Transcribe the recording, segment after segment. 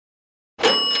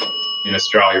In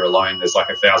Australia alone, there's like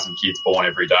 1,000 kids born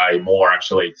every day, more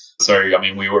actually. So, I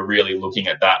mean, we were really looking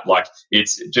at that. Like,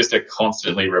 it's just a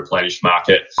constantly replenished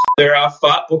market. There are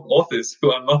fart book authors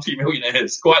who are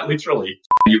multimillionaires, quite literally.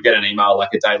 You get an email like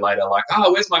a day later, like,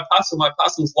 oh, where's my parcel? My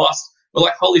parcel's lost. We're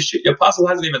like, holy shit, your parcel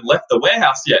hasn't even left the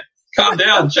warehouse yet. Calm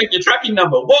down, check your tracking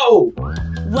number. Whoa!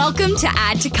 Welcome to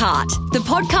Add to Cart, the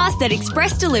podcast that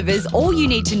Express delivers all you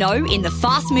need to know in the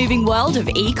fast-moving world of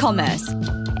e-commerce.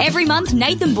 Every month,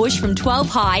 Nathan Bush from 12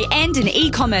 High and an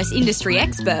e-commerce industry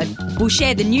expert will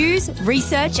share the news,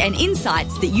 research and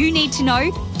insights that you need to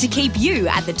know to keep you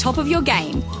at the top of your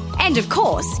game. And of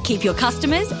course, keep your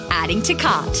customers adding to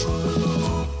cart.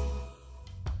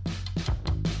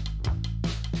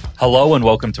 Hello and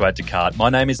welcome to Add to Cart.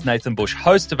 My name is Nathan Bush,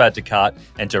 host of Add to Cart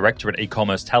and director at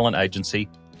e-commerce talent agency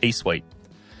eSuite.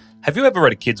 Have you ever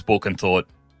read a kid's book and thought,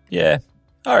 yeah,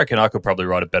 I reckon I could probably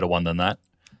write a better one than that?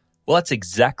 Well, that's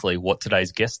exactly what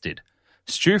today's guest did.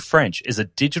 Stu French is a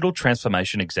digital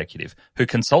transformation executive who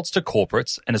consults to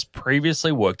corporates and has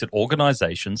previously worked at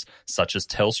organisations such as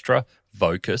Telstra,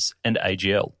 Vocus and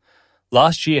AGL.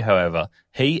 Last year, however,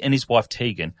 he and his wife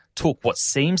Tegan took what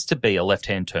seems to be a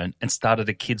left-hand turn and started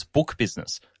a kids' book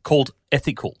business called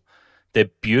Ethical. They're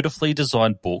beautifully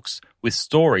designed books with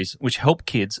stories which help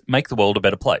kids make the world a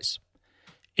better place.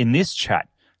 In this chat,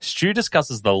 Stu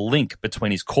discusses the link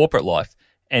between his corporate life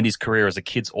and his career as a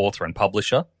kids author and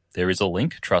publisher. There is a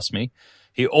link, trust me.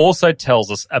 He also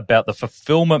tells us about the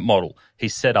fulfillment model he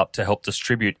set up to help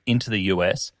distribute into the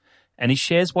US, and he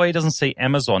shares why he doesn't see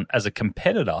Amazon as a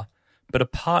competitor, but a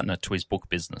partner to his book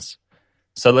business.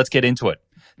 So let's get into it.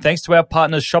 Thanks to our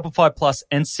partners Shopify Plus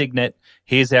and Signet,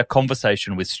 here's our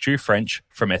conversation with Stu French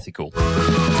from Ethical.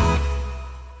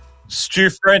 Stu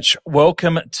French,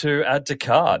 welcome to Add to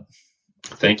Cart.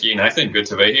 Thank you, Nathan. Good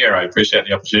to be here. I appreciate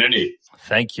the opportunity.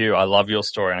 Thank you. I love your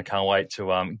story and I can't wait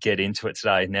to get into it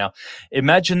today. Now,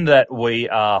 imagine that we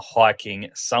are hiking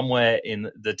somewhere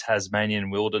in the Tasmanian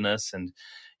wilderness and,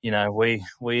 you know,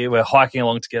 we were hiking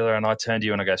along together and I turn to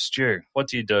you and I go, Stu, what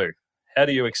do you do? How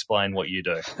do you explain what you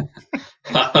do?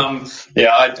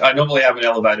 I normally have an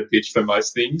elevator pitch for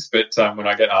most things, but when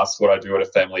I get asked what I do at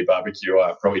a family barbecue,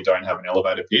 I probably don't have an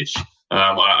elevator pitch.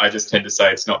 I just tend to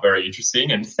say it's not very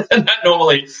interesting, and that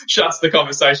normally shuts the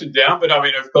conversation down. But I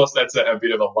mean, of course, that's a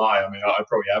bit of a lie. I mean, I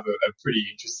probably have a pretty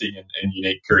interesting and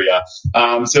unique career.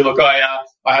 So look, I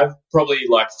have probably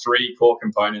like three core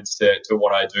components to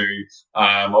what I do.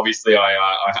 Obviously, I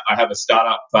have a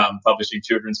startup publishing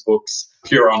children's books,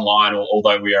 pure online,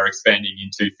 although we are expanding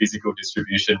into physical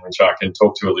distribution, which I can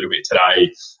talk to a little bit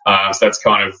today. So that's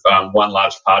kind of one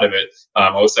large part of it. I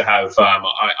also have,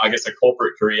 I guess, a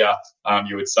corporate career,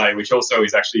 you would say, which also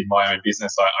is actually my own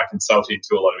business. I consult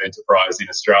into a lot of enterprise in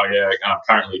Australia,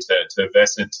 currently to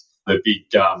Versant, the big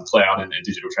cloud and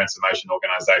digital transformation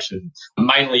organisation,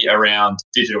 mainly around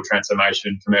digital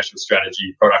transformation, commercial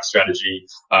strategy, product strategy.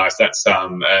 So that's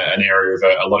an area of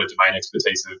a lot of domain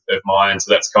expertise of mine.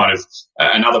 So that's kind of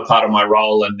another part of my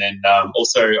role. And then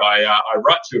also I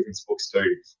write children's books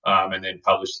too, and then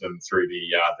publish them through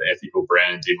the Ethical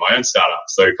brand in my own startup.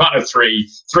 So kind of three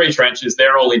trenches.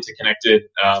 They're all interconnected.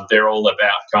 They're all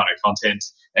about kind of content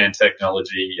and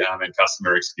technology and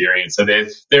customer experience. So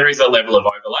there is a level of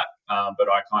overlap, but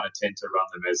I kind of tend to run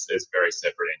them as very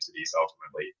separate entities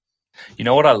ultimately. You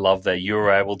know what I love there? You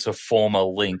were able to form a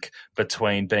link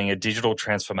between being a digital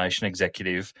transformation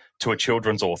executive to a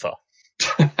children's author.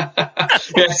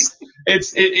 Yes,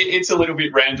 it's a little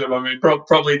bit random. I mean,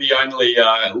 probably the only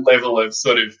level of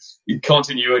sort of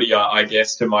continuity, I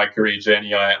guess, to my career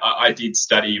journey. I did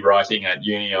study writing at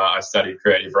uni. I studied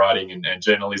creative writing and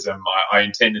journalism. I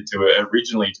intended to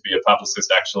originally to be a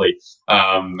publicist, actually,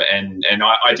 and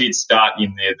I did start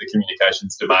in the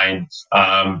communications domain.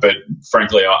 But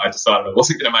frankly, I decided I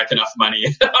wasn't going to make enough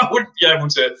money. I wouldn't be able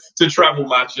to travel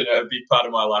much, and a big part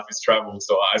of my life is travel.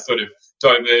 So I sort of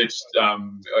diverged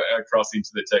across into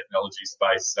the technology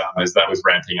space as that was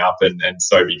ramping up, and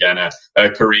so began a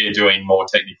career doing more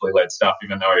technically led stuff,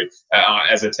 even though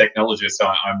as a technologist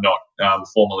I'm not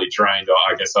formally trained.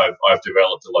 I guess I've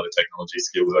developed a lot of technology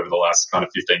skills over the last kind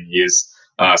of 15 years.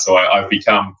 So I've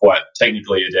become quite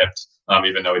technically adept,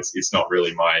 even though it's not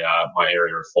really my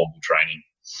area of formal training.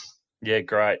 Yeah,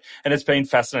 great. And it's been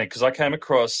fascinating because I came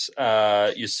across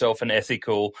yourself and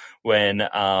Ethical when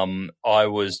I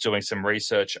was doing some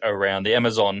research around the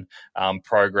Amazon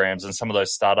programs and some of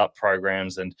those startup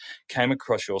programs, and came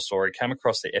across your story, came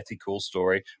across the Ethical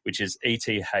story, which is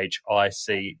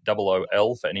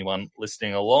ETHICCOOL for anyone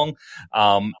listening along.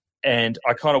 And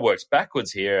I kind of worked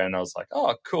backwards here, and I was like,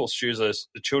 oh, cool, Stu's a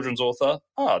children's author.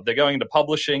 Oh, they're going into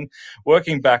publishing,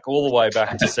 working back all the way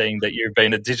back to seeing that you've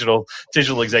been a digital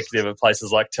executive at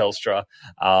places like Telstra,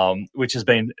 which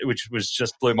was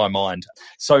just blew my mind.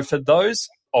 So for those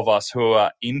of us who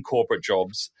are in corporate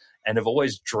jobs and have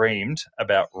always dreamed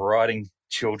about writing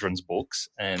children's books,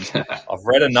 and I've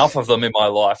read enough of them in my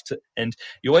life, and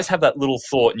you always have that little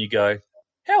thought and you go,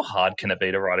 how hard can it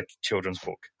be to write a children's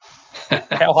book?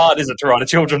 How hard is it to write a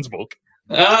children's book?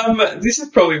 This is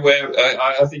probably where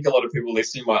I think a lot of people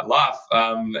listening might laugh,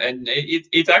 and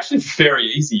it's actually very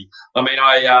easy. I mean,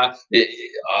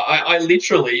 I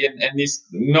literally, and this,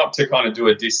 not to kind of do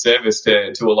a disservice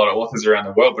to a lot of authors around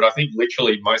the world, but I think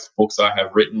literally most books I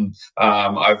have written,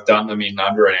 I've done them in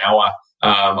under an hour.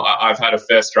 I've had a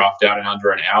first draft out in under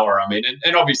an hour. I mean,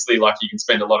 and obviously, like, you can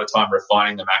spend a lot of time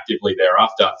refining them actively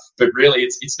thereafter, but really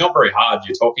it's not very hard.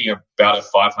 You're talking about a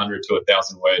 500 to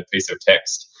 1,000 word piece of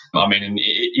text. I mean, and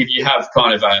if you have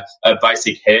kind of a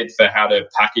basic head for how to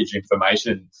package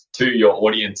information to your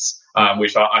audience,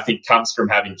 which I think comes from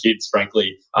having kids,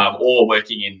 frankly, or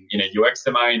working in a UX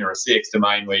domain or a CX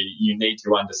domain where you need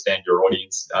to understand your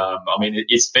audience. I mean,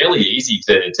 it's fairly easy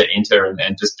to enter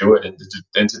and just do it,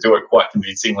 and to do it quite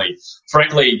convincingly.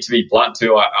 Frankly, to be blunt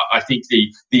too, I think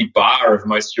the bar of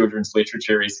most children's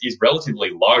literature is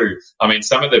relatively low. I mean,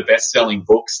 some of the best-selling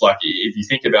books, like if you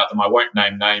think about them, I won't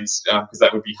name names because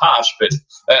that would be harsh, but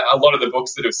a lot of the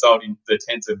books that have sold in the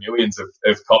tens of millions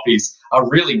of copies are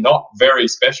really not very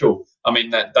special. I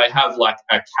mean, that they have like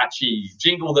a catchy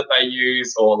jingle that they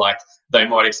use, or like they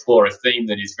might explore a theme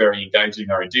that is very engaging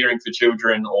or endearing for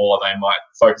children, or they might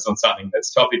focus on something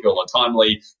that's topical or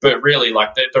timely. But really,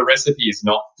 like, the recipe is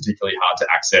not particularly hard to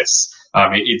access.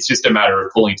 It's just a matter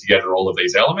of pulling together all of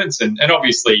these elements. And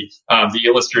obviously, the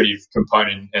illustrative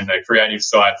component and the creative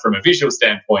side from a visual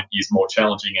standpoint is more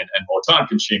challenging and more time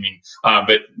consuming.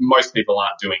 But most people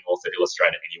aren't doing Author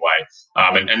Illustrator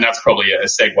anyway. And that's probably a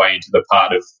segue into the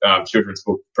part of children's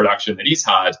book production that is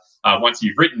hard. Once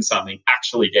you've written something,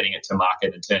 actually getting it to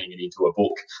market and turning it into a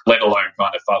book, let alone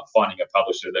kind of finding a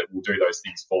publisher that will do those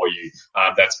things for you.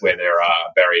 That's where there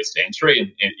are barriers to entry.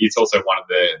 And it's also one of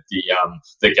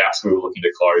the gaps we were looking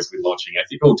to close with launching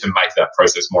Ethical, to make that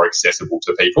process more accessible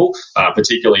to people,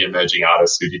 particularly emerging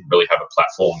artists who didn't really have a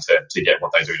platform to get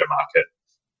what they do to market.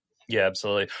 Yeah,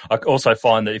 absolutely. I also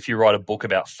find that if you write a book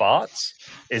about farts,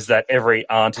 is that every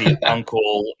auntie,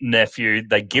 uncle, nephew,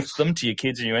 they gift them to your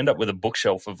kids, and you end up with a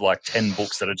bookshelf of like 10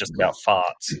 books that are just about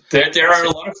farts. There are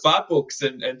a lot of fart books,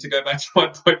 and to go back to my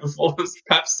point before,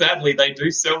 perhaps sadly they do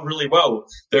sell really well.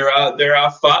 There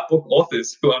are fart book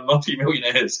authors who are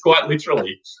multimillionaires, quite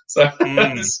literally. So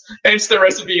hence the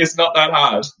recipe is not that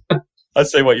hard. I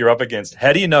see what you're up against.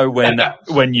 How do you know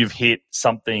when you've hit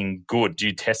something good? Do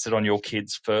you test it on your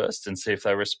kids first and see if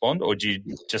they respond, or do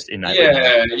you just innately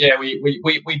know? Yeah,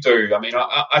 we do. I mean,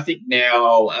 I think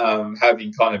now,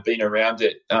 having kind of been around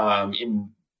it in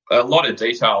a lot of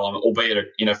detail, albeit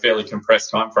in a fairly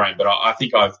compressed time frame, but I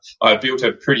think I've built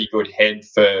a pretty good head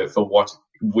for what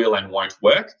will and won't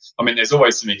work. I mean, there's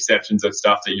always some exceptions of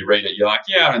stuff that you read it, you're like,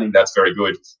 yeah, I don't think that's very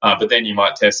good. But then you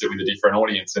might test it with a different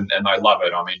audience and they love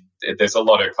it. I mean, there's a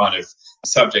lot of kind of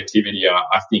subjectivity,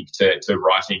 I think, to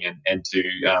writing and to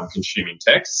consuming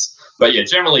texts. But yeah,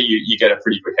 generally you get a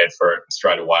pretty good head for it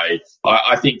straight away.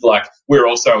 I think, like, we're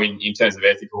also in terms of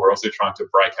Ethical, we're also trying to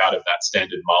break out of that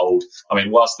standard mold. I mean,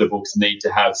 whilst the books need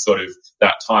to have sort of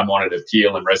that time-honored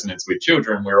appeal and resonance with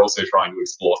children, we're also trying to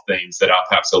explore themes that are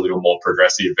perhaps a little more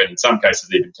progressive and in some cases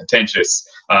even contentious,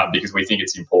 because we think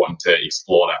it's important to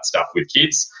explore that stuff with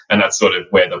kids. And that's sort of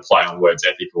where the play on words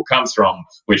ethical comes from.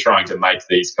 We're trying to make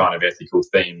these kind of ethical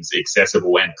themes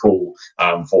accessible and cool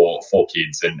for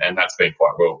kids. And that's been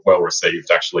quite well received,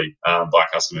 actually, by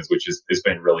customers, which has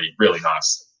been really, really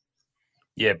nice.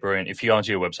 Yeah, brilliant. If you go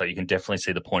onto your website, you can definitely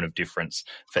see the point of difference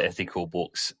for ethical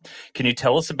books. Can you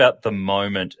tell us about the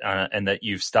moment, and that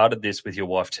you've started this with your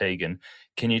wife, Tegan,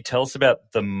 can you tell us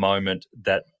about the moment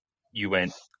that you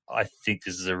went, I think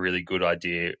this is a really good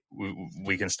idea,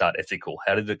 we can start Ethical?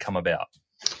 How did it come about?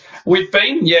 We've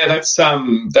been, that's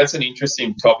an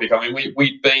interesting topic. I mean,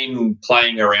 we've been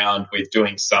playing around with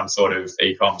doing some sort of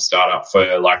e-com startup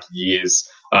for like years.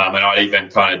 And I'd even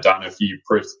kind of done a few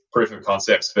proof of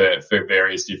concepts for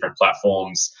various different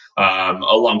platforms,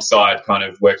 alongside kind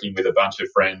of working with a bunch of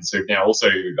friends who've now also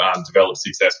developed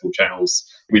successful channels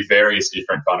with various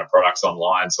different kind of products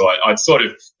online. So I'd sort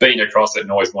of been across it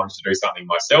and always wanted to do something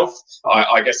myself.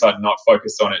 I guess I'd not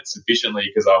focused on it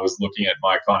sufficiently because I was looking at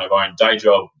my kind of own day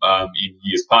job in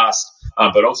years past.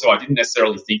 But also I didn't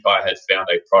necessarily think I had found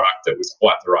a product that was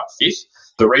quite the right fit.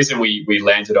 The reason we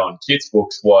landed on kids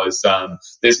books was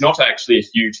there's not actually a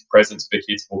huge presence for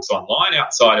kids books online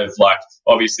outside of, like,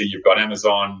 obviously you've got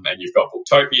Amazon and you've got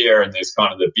Booktopia, and there's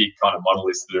kind of the big kind of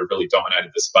monoliths that have really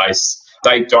dominated the space.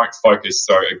 They don't focus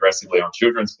so aggressively on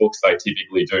children's books. They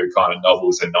typically do kind of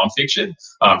novels and nonfiction.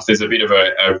 So there's a bit of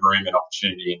a room and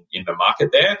opportunity in the market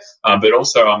there. But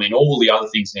also, I mean, all the other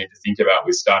things you need to think about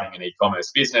with starting an e-commerce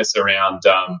business around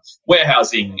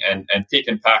warehousing and pick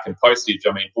and pack and postage.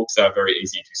 I mean, books are very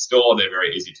easy to store. They're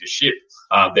very easy to ship.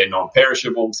 They're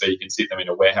non-perishable, so you can sit them in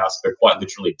a warehouse for quite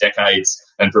literally decades,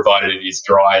 and provided it is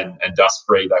dry and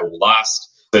dust-free, they will last.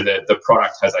 So the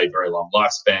product has a very long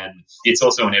lifespan. It's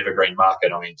also an evergreen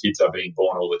market. I mean, kids are being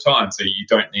born all the time, so you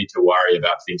don't need to worry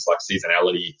about things like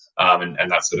seasonality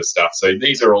and that sort of stuff. So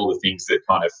these are all the things that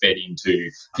kind of fed into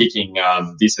picking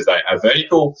this as a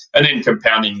vertical. And then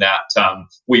compounding that,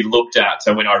 we looked at,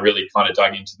 and when I really kind of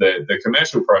dug into the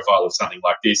commercial profile of something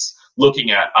like this,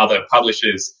 looking at other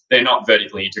publishers, they're not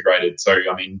vertically integrated. So,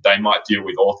 I mean, they might deal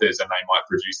with authors and they might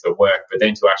produce the work, but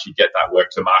then to actually get that work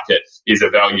to market is a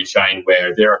value chain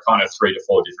where there are kind of 3 to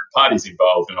 4 different parties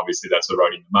involved, and obviously that's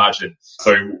eroding the margin.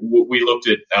 So we looked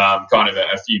at kind of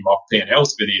a few mock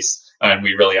P&Ls for this, and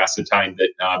we really ascertained that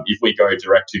if we go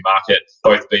direct to market,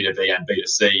 both B2B and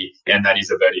B2C, and that is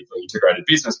a vertically integrated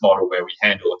business model where we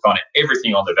handle kind of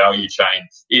everything on the value chain,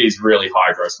 it is really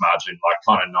high gross margin, like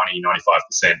kind of 90,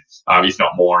 95%, if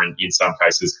not more in some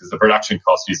cases, because the production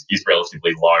cost is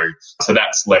relatively low. So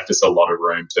that's left us a lot of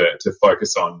room to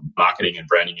focus on marketing and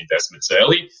branding investments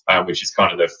early, which is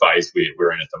kind of the phase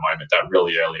we're in at the moment, that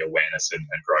really early awareness and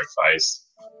growth phase.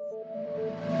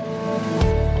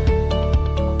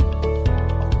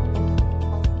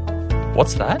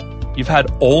 What's that? You've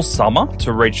had all summer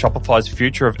to read Shopify's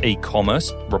Future of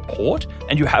E-commerce report,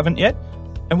 and you haven't yet?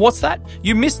 And what's that?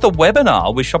 You missed the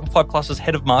webinar with Shopify Plus's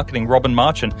head of marketing, Robin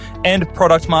Marchant, and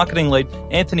product marketing lead,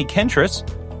 Anthony Kentris?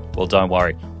 Well, don't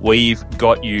worry. We've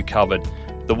got you covered.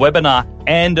 The webinar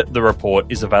and the report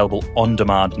is available on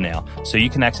demand now, so you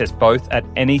can access both at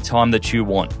any time that you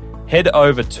want. Head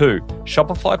over to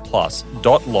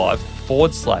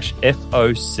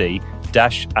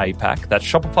shopifyplus.live/FOC-APAC. That's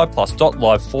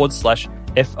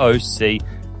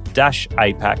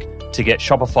shopifyplus.live/FOC-APAC to get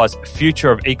Shopify's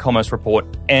Future of E-commerce report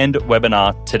and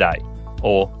webinar today,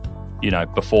 or,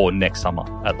 before next summer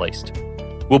at least.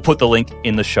 We'll put the link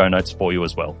in the show notes for you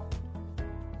as well.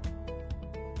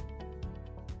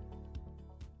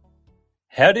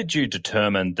 How did you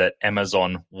determine that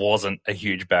Amazon wasn't a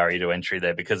huge barrier to entry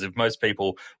there? Because if most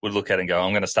people would look at it and go,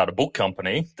 I'm going to start a book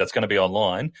company that's going to be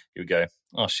online, you would go,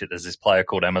 oh shit, there's this player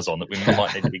called Amazon that we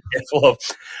might need to be careful of.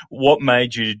 What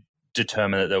made you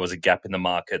determine that there was a gap in the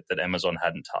market that Amazon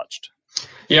hadn't touched?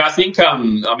 Yeah, I think,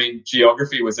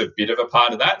 geography was a bit of a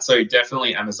part of that. So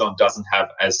definitely Amazon doesn't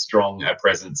have as strong a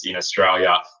presence in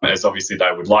Australia as obviously they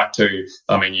would like to.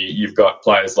 I mean, you've got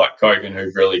players like Kogan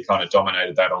who've really kind of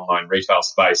dominated that online retail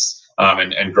space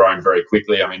and grown very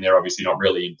quickly. I mean, they're obviously not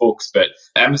really in books, but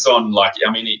Amazon,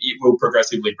 it will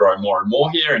progressively grow more and more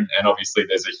here. And obviously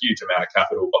there's a huge amount of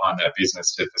capital behind that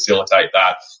business to facilitate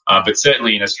that. But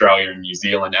certainly in Australia and New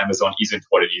Zealand, Amazon isn't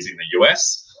what it is in the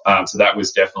US. So that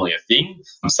was definitely a thing.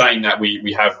 I'm saying that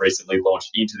we have recently launched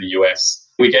into the US.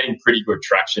 We're getting pretty good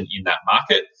traction in that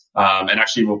market. And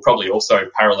actually we'll probably also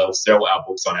parallel sell our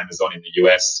books on Amazon in the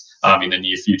US in the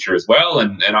near future as well.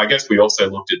 And I guess we also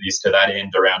looked at this to that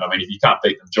end around, if you can't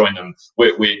beat them, join them.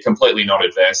 We're completely not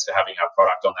adverse to having our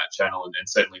product on that channel. And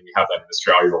certainly we have that in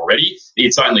Australia already.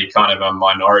 It's only kind of a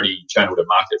minority channel to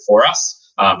market for us.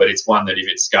 But it's one that if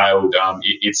it's scaled,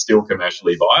 it's still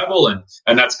commercially viable. And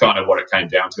that's kind of what it came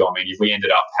down to. I mean, if we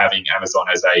ended up having Amazon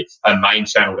as a main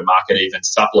channel to market, even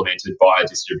supplemented by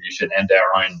distribution and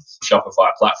our own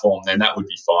Shopify platform, then that would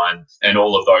be fine. And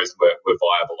all of those were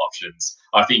viable options.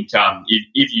 I think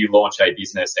if you launch a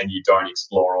business and you don't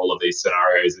explore all of these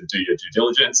scenarios and do your due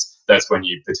diligence, that's when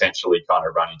you potentially kind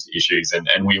of run into issues.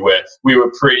 And we were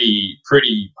pretty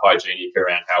hygienic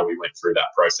around how we went through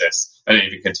that process, and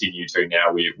even continue to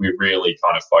now. We really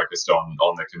kind of focused on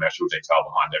the commercial detail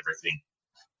behind everything.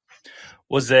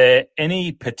 Was there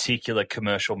any particular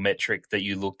commercial metric that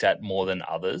you looked at more than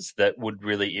others that would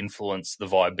really influence the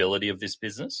viability of this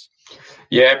business?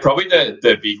 Yeah, probably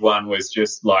the big one was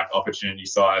just like opportunity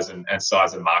size and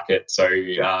size of market. So,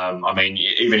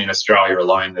 even in Australia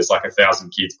alone, there's like 1,000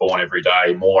 kids born every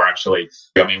day, more actually.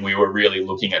 We were really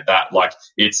looking at that. Like,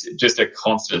 it's just a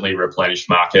constantly replenished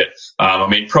market.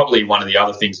 Probably one of the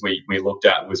other things we looked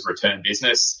at was return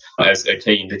business as a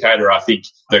key indicator. I think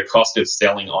the cost of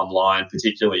selling online,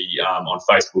 particularly on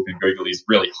Facebook and Google, is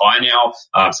really high now.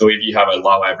 So if you have a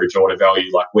low average order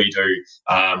value like we do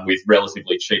with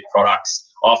relatively cheap products,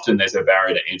 often there's a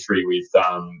barrier to entry with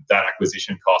that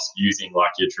acquisition cost using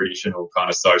like your traditional kind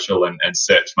of social and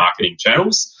search marketing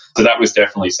channels. So that was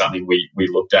definitely something we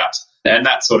looked at. And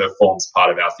that sort of forms part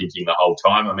of our thinking the whole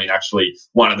time. I mean, actually,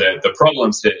 one of the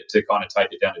problems to kind of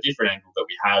take it down a different angle that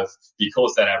we have,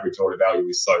 because that average order value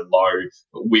is so low,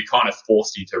 we're kind of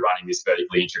forced into running this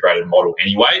vertically integrated model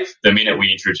anyway. The minute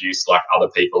we introduce like other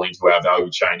people into our value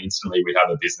chain, instantly we'd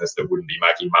have a business that wouldn't be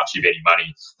making much of any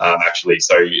money, actually.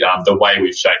 So the way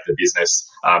we've shaped the business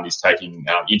is taking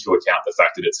into account the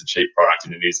fact that it's a cheap product,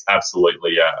 and it is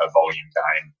absolutely a volume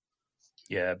game.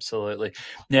 Yeah, absolutely.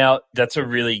 Now, that's a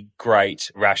really great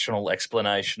rational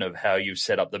explanation of how you've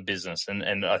set up the business.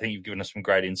 And I think you've given us some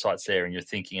great insights there in your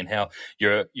thinking and how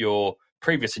your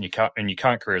previous and your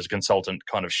current career as a consultant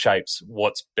kind of shapes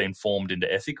what's been formed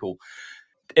into Ethical.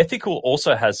 Ethical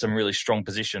also has some really strong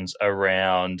positions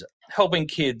around helping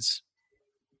kids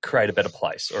create a better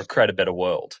place or create a better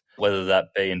world, whether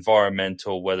that be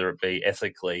environmental, whether it be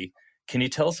ethically. Can you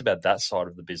tell us about that side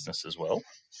of the business as well?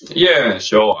 Yeah,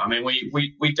 sure. I mean,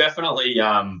 we definitely,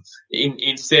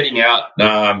 in setting out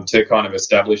to kind of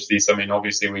establish this, I mean,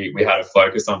 obviously we had a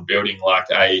focus on building like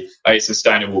a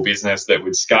sustainable business that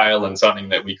would scale and something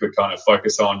that we could kind of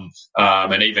focus on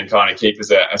and even kind of keep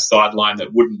as a sideline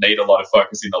that wouldn't need a lot of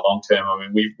focus in the long term. I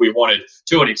mean, we wanted,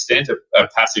 to an extent, a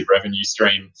passive revenue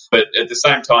stream, but at the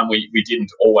same time, we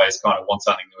didn't always kind of want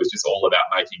something that was just all about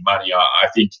making money. I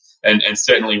think, and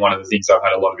certainly one of the things I've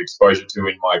had a lot of exposure to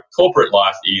in my corporate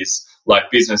life is like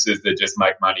businesses that just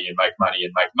make money and make money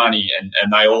and make money.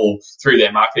 And they all, through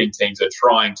their marketing teams, are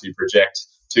trying to project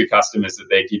to customers that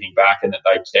they're giving back and that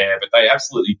they care, but they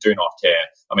absolutely do not care.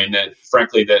 I mean,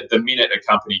 frankly, the minute a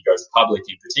company goes public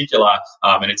in particular,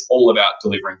 and it's all about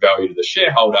delivering value to the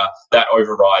shareholder, that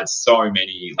overrides so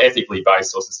many ethically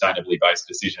based or sustainably based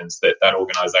decisions that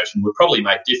organisation would probably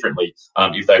make differently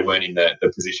if they weren't in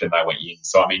the position they were in.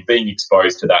 So, I mean, being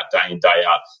exposed to that day in, day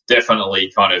out definitely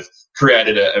kind of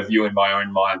created a view in my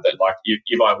own mind that, like,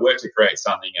 if I were to create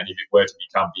something and if it were to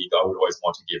become big, I would always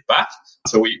want to give back.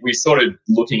 So we sort of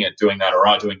looking at doing that, or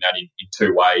are doing that in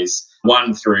two ways.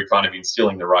 One, through kind of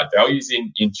instilling the right values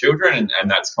in children, and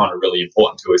that's kind of really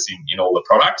important to us in all the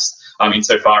products.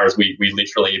 Insofar as we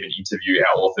literally even interview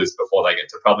our authors before they get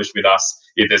to publish with us.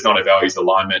 If there's not a values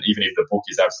alignment, even if the book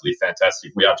is absolutely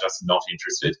fantastic, we are just not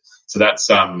interested. So that's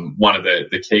one of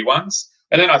the key ones.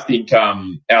 And then I think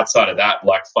outside of that,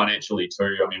 like financially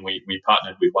too, I mean, we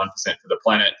partnered with 1% for the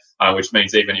Planet, which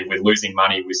means even if we're losing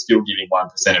money, we're still giving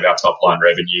 1% of our top line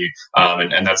revenue.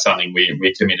 And that's something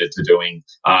we're committed to doing.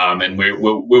 And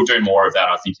we'll do more of that,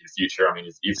 I think, in the future. I mean,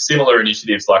 if similar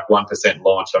initiatives like 1%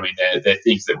 launch, I mean, they're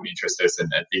things that would interest us and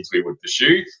things we would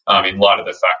pursue in light of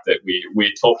the fact that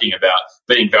we're talking about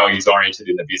being values oriented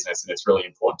in the business. And it's really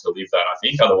important to live that, I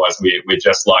think. Otherwise, we're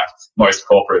just like most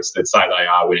corporates that say they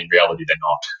are when in reality they're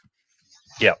not.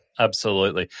 Yeah,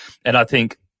 absolutely. And I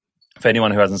think for anyone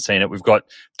who hasn't seen it, we've got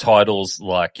titles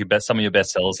like some of your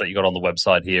bestsellers that you got on the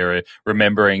website here: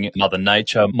 Remembering Mother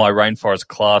Nature, My Rainforest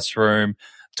Classroom,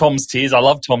 Tom's Tears. I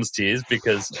love Tom's Tears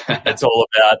because it's all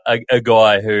about a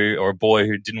guy or a boy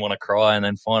who didn't want to cry and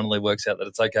then finally works out that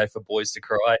it's okay for boys to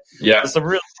cry. Yeah. There's some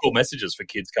really cool messages for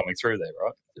kids coming through there,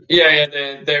 right? Yeah,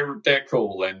 they're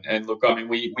cool. And look, I mean,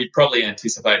 we probably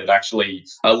anticipated actually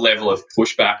a level of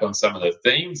pushback on some of the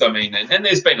themes. I mean, and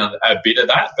there's been a bit of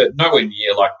that, but nowhere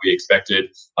near like we expected.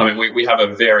 I mean, we have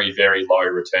a very, very low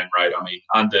return rate. I mean,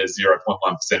 under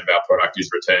 0.1% of our product is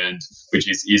returned, which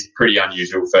is pretty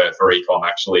unusual for e-com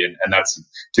actually. And that's,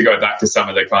 to go back to some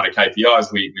of the kind of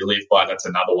KPIs we live by, that's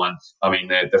another one. I mean,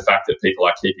 the fact that people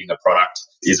are keeping the product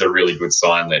is a really good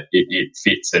sign that it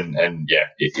fits and yeah,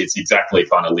 it's exactly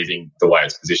kind of living the way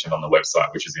it's positioned on the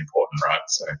website, which is important, right?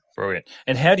 So brilliant.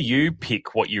 And how do you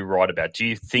pick what you write about? Do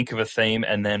you think of a theme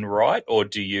and then write, or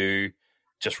do you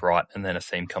just write and then a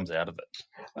theme comes out of it?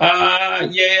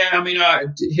 Yeah, I mean,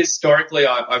 historically,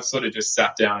 I've sort of just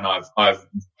sat down and I've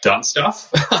done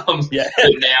stuff. Yeah.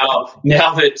 But now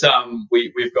that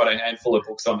we've got a handful of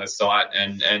books on the site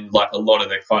and like a lot of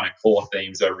the kind of core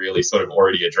themes are really sort of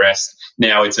already addressed.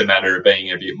 Now it's a matter of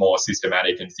being a bit more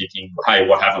systematic and thinking, hey,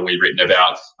 what haven't we written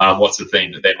about? What's the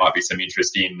theme that there might be some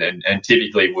interest in? And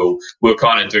typically we'll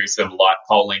kind of do some light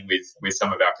polling with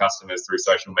some of our customers through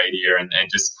social media and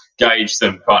just gauge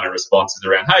some kind of responses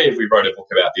around, hey, if we wrote a book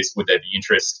about this, would there be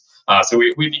interest? So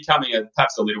we're becoming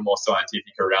perhaps a little more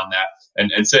scientific around that.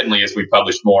 And certainly as we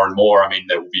publish more and more, I mean,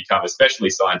 that will become especially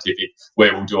scientific,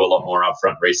 where we'll do a lot more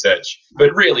upfront research.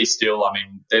 But really still, I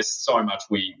mean, there's so much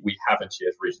we haven't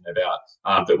yet written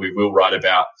about that we will write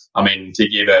about. I mean, to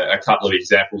give a couple of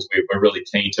examples, we're really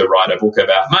keen to write a book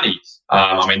about money.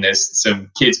 I mean, there's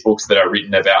some kids' books that are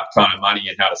written about kind of money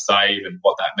and how to save and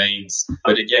what that means.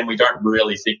 But again, we don't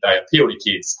really think they appeal to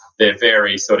kids. They're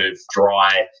very sort of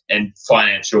dry and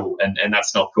financial, and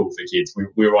that's not cool for kids.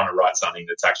 We want to write something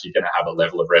that's actually going to have a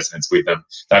level of resonance with them.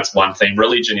 That's one thing.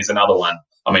 Religion is another one.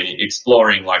 I mean,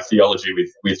 exploring like theology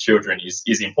with children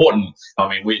is important. I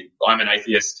mean, I'm an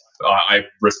atheist. I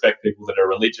respect people that are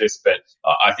religious, but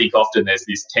I think often there's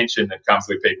this tension that comes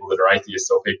with people that are atheists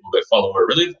or people that follow a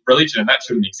religion, and that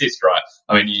shouldn't exist, right?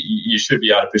 I mean, you should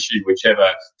be able to pursue whichever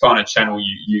kind of channel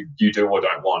you do or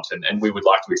don't want, and we would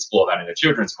like to explore that in a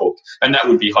children's book, and that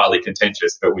would be highly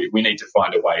contentious, but we need to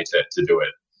find a way to do it.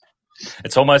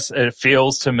 It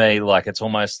feels to me like it's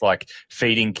almost like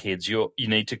feeding kids. You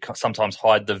need to sometimes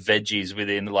hide the veggies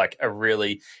within like a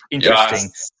really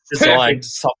interesting designed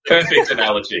something. Perfect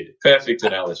analogy.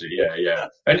 Yeah.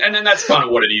 And then that's kind of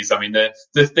what it is. I mean,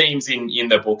 the themes in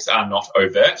the books are not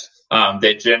overt.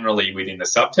 They're generally within the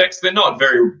subtext. They're not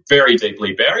very, very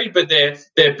deeply buried, but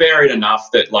they're buried enough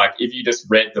that, like, if you just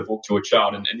read the book to a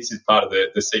child, and this is part of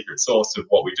the secret sauce of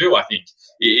what we do, I think,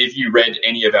 if you read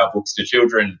any of our books to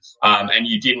children and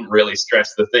you didn't really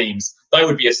stress the themes, they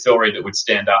would be a story that would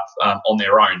stand up on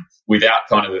their own without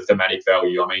kind of the thematic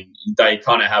value. I mean, they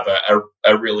kind of have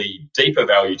a really deeper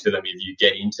value to them if you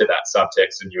get into that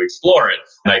subtext and you explore it.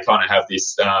 They kind of have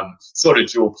this sort of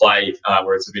dual play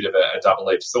where it's a bit of a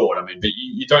double-edged sword. I mean, but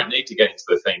you don't need to get into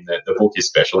the theme. That the book is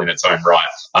special in its own right.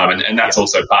 And that's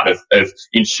also part of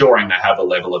ensuring they have a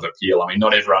level of appeal. I mean,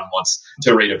 not everyone wants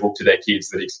to read a book to their kids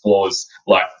that explores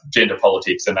like gender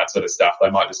politics and that sort of stuff. They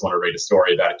might just want to read a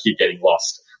story about a kid getting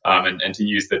lost. And to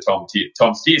use the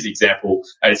Tom Steers example,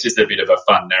 it's just a bit of a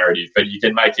fun narrative, but you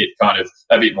can make it kind of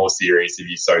a bit more serious if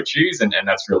you so choose, and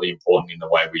that's really important in the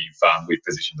way we've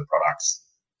positioned the products.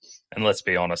 And let's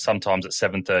be honest, sometimes at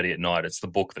 7:30 at night, it's the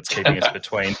book that's keeping us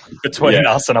between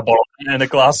us and a bottle and a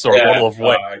glass or a bottle of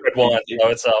red wine.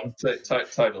 So it's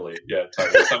totally.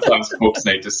 Sometimes books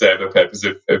need to serve a purpose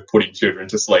of putting children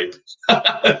to sleep.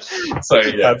 So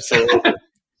yeah, absolutely.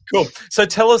 Cool. So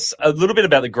tell us a little bit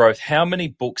about the growth. How many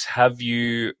books have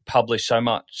you published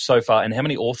so far, and how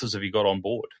many authors have you got on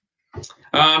board?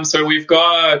 So we've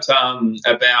got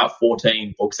about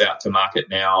 14 books out to market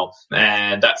now,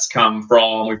 and that's come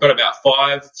from, we've got about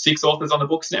 5-6 authors on the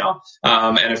books now,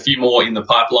 and a few more in the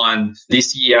pipeline.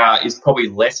 This year is probably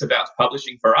less about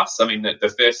publishing for us. I mean,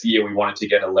 the first year we wanted to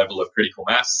get a level of critical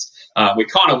mass. We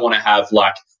kind of want to have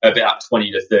like about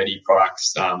 20 to 30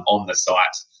 products on the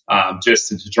site. Just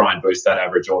to try and boost that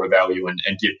average order value and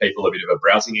give people a bit of a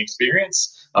browsing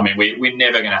experience. I mean, we're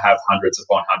never going to have hundreds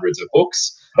upon hundreds of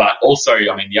books, but also,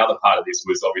 I mean, the other part of this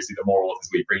was obviously the more authors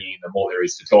we bring in, the more there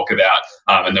is to talk about,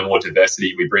 and the more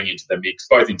diversity we bring into the mix,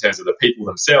 both in terms of the people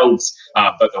themselves,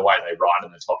 but the way they write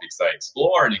and the topics they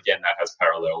explore. And again, that has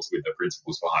parallels with the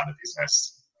principles behind the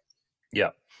business.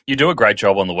 Yeah. You do a great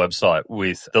job on the website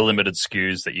with the limited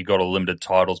SKUs that you got, or limited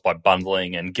titles, by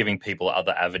bundling and giving people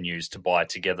other avenues to buy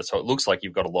together. So it looks like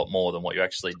you've got a lot more than what you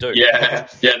actually do. Yeah.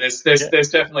 There's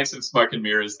definitely some smoke and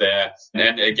mirrors there.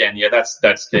 And again,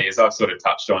 that's key. As I've sort of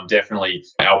touched on, definitely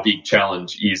our big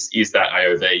challenge is that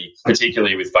AOV,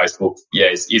 particularly with Facebook.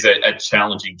 Is a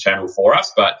challenging channel for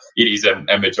us, but it is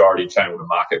a majority channel to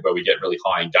market where we get really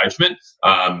high engagement.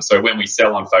 So when we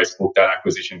sell on Facebook, that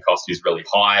acquisition cost is really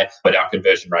high, but our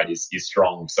conversion rate is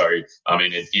strong. So, I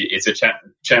mean, it's a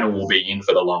channel we'll be in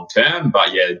for the long term,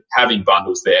 but yeah, having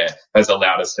bundles there has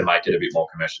allowed us to make it a bit more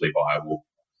commercially viable.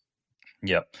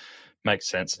 Yep, makes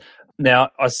sense.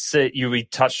 Now, I see we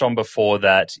touched on before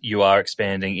that you are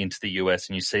expanding into the US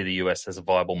and you see the US as a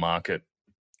viable market.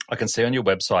 I can see on your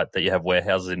website that you have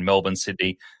warehouses in Melbourne,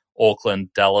 Sydney,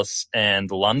 Auckland, Dallas,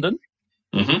 and London.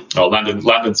 Mm-hmm. Oh,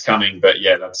 London's coming, but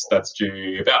yeah, that's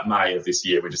due about May of this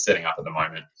year. We're just setting up at the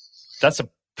moment. That's a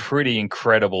pretty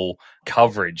incredible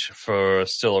coverage for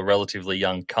still a relatively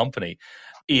young company.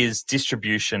 Is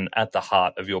distribution at the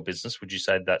heart of your business? Would you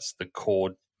say that's the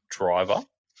core driver?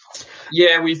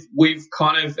 Yeah, we've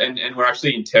kind of, and we're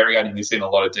actually interrogating this in a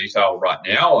lot of detail right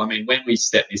now. I mean, when we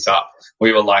set this up,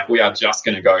 we were like, we are just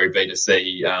going to go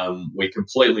B2C. We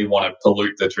completely want to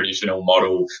pollute the traditional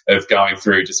model of going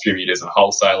through distributors and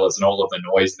wholesalers and all of the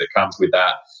noise that comes with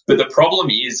that. But the problem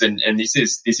is, and this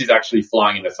is actually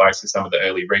flying in the face of some of the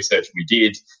early research we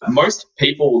did, most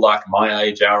people like my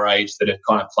age, our age, that are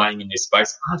kind of playing in this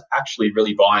space aren't actually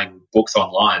really buying books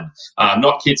online.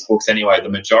 Not kids' books anyway. The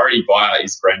majority buyer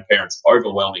is grandparents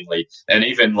overwhelmingly. And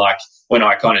even like when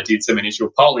I kind of did some initial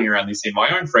polling around this in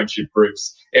my own friendship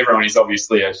groups, everyone is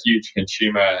obviously a huge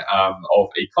consumer of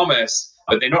e-commerce,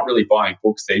 but they're not really buying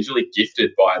books. They're usually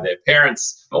gifted by their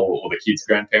parents or the kids'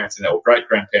 grandparents or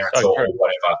great-grandparents or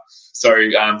whatever. So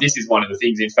this is one of the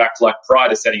things. In fact, like prior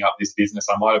to setting up this business,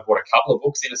 I might have bought a couple of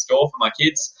books in a store for my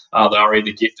kids. They were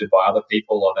either gifted by other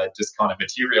people or they just kind of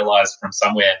materialized from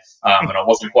somewhere, and I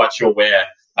wasn't quite sure where.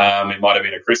 It might have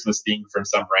been a Christmas thing from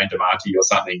some random auntie or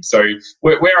something. So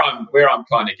where I'm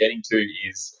kind of getting to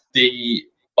is the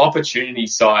opportunity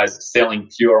size selling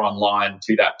pure online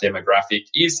to that demographic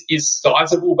is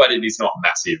sizable, but it is not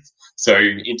massive. So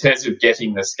in terms of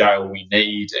getting the scale we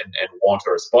need and want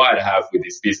or aspire to have with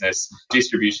this business,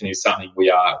 distribution is something we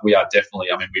are definitely,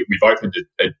 I mean, we've opened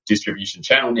a distribution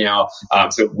channel now,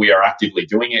 so we are actively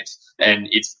doing it. And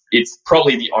it's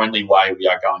probably the only way we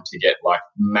are going to get like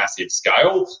massive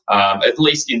scale, at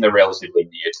least in the relatively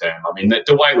near term. I mean,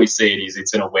 the way we see it is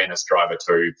it's an awareness driver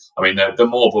too. I mean, the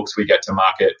more books we get to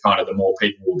market, kind of the more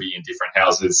people will be in different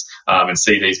houses and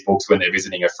see these books when they're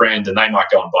visiting a friend, and they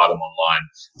might go and buy them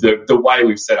online. The way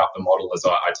we've set up the model, as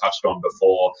I touched on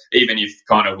before, even if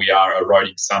kind of we are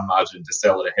eroding some margin to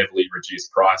sell at a heavily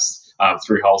reduced price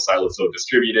through wholesalers or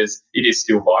distributors, it is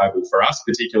still viable for us,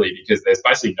 particularly because there's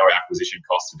basically no acquisition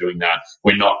cost to doing that.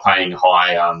 We're not paying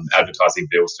high advertising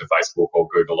bills to Facebook or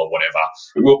Google or whatever.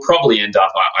 We'll probably end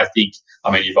up, I think,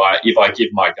 I mean, if I give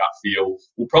my gut feel,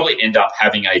 we'll probably end up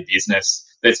having a business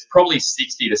that's probably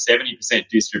 60 to 70%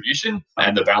 distribution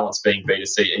and the balance being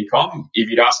B2C e-com. If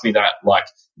you'd asked me that like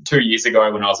 2 years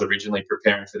ago when I was originally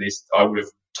preparing for this, I would have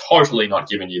totally not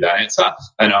given you that answer.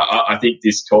 And I think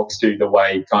this talks to the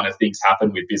way kind of things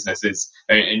happen with businesses.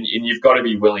 And you've got to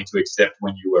be willing to accept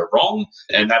when you were wrong.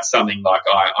 And that's something like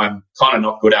I'm kind of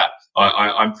not good at.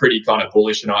 I'm pretty kind of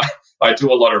bullish, and I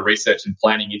do a lot of research and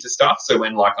planning into stuff. So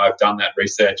when like I've done that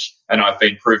research and I've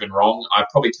been proven wrong, I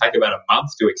probably take about a month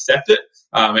to accept it.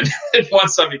 And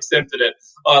once I've accepted it,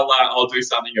 I'll do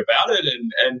something about it.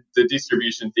 And the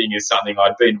distribution thing is something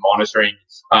I'd been monitoring,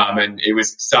 and it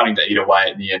was starting to eat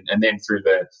away at me. And then through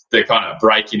the kind of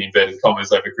break in inverted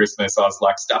commas over Christmas, I was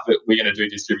like, stuff it, we're going to do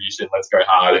distribution. Let's go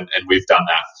hard. And we've done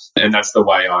that. And that's the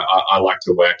way I like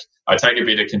to work. I take a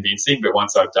bit of convincing, but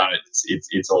once I've done it,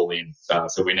 it's all in.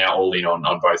 So we're now all in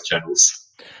on both channels.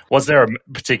 Was there a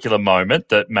particular moment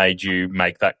that made you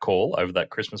make that call over that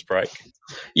Christmas break?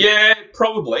 Yeah,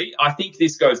 probably. I think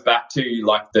this goes back to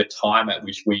like the time at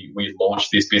which we launched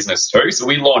this business too. So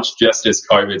we launched just as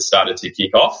COVID started to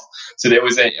kick off. So there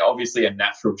was obviously a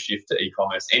natural shift to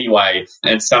e-commerce anyway.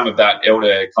 And some of that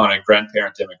elder kind of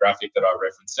grandparent demographic that I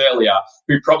referenced earlier,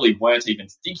 who probably weren't even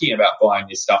thinking about buying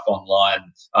this stuff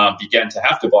online, began to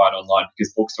have to buy it online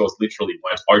because bookstores literally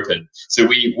weren't open. So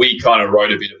we kind of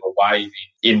rode a bit of a wave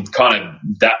in kind of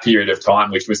that period of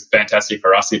time, which was fantastic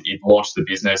for us. It launched the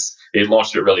business. It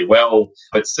launched it really well.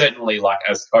 But certainly, like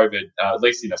as COVID, at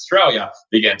least in Australia,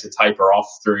 began to taper off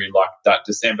through like that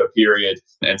December period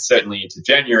and certainly into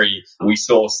January, we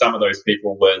saw some of those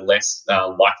people were less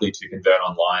likely to convert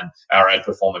online. Our ad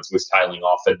performance was tailing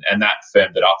off, and that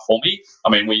firmed it up for me. I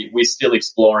mean, we're still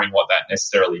exploring what that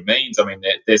necessarily means. I mean,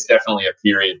 there's definitely a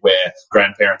period where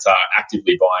grandparents are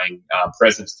actively buying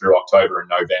presents through October and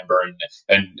November,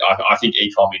 and I think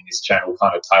e-com in this channel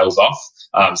kind of tails off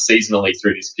seasonally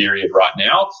through this period right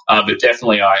now. But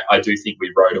definitely I do think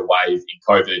we rode a wave in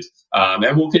COVID,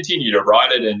 and we'll continue to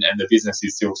ride it, and the business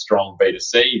is still strong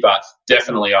B2C, but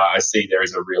definitely I see there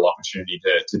is a real opportunity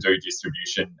to do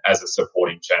distribution as a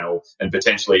supporting channel and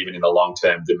potentially even in the long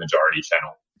term, the majority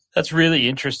channel. That's really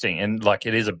interesting. And like,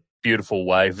 it is a beautiful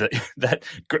wave, that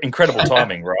incredible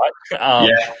timing, right?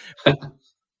 Yeah.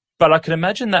 But I can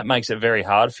imagine that makes it very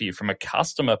hard for you from a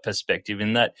customer perspective,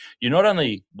 in that you're not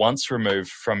only once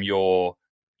removed from your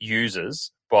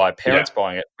users by parents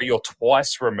buying it, but you're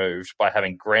twice removed by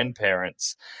having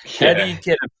grandparents. Yeah. How do you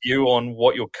get a view on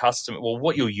what your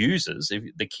what your users,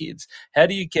 the kids, how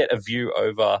do you get a view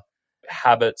over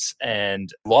habits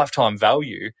and lifetime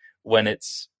value when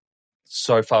it's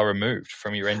so far removed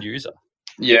from your end user?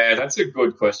 Yeah, that's a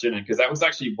good question, and because that was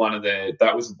actually one of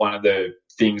the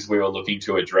things we were looking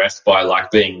to address by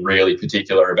like being really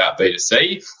particular about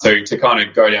B2C. So to kind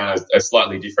of go down a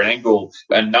slightly different angle,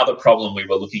 another problem we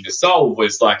were looking to solve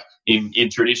was like in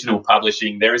traditional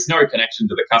publishing, there is no connection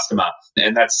to the customer,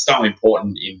 and that's so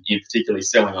important in particularly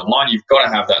selling online. You've got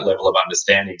to have that level of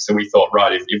understanding. So we thought,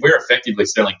 right, if we're effectively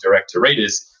selling direct to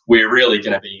readers, we're really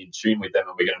going to be in tune with them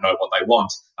and we're going to know what they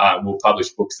want. We'll publish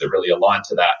books that really align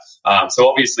to that. So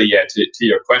obviously, yeah, to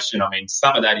your question, I mean,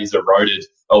 some of that is eroded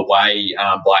away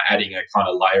by adding a kind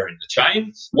of layer in the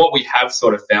chain. What we have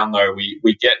sort of found, though,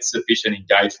 we get sufficient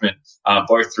engagement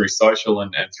both through social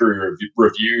and through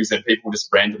reviews and people just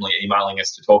randomly emailing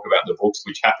us to talk about the books,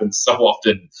 which happens so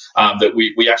often that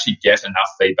we actually get enough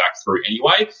feedback through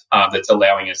anyway that's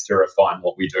allowing us to refine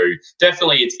what we do.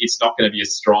 Definitely, it's not going to be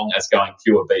as strong as going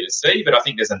pure B2C, but I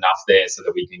think there's enough there so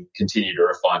that we can continue to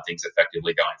refine things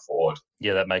effectively going forward.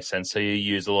 Yeah, that makes sense. So you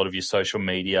use a lot of your social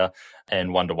media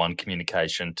and one-to-one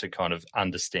communication to kind of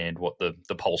understand what the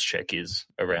pulse check is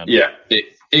around it. Yeah,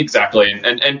 exactly.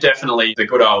 And definitely the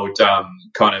good old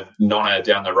kind of Nonna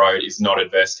down the road is not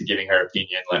adverse to giving her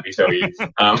opinion, let me tell you.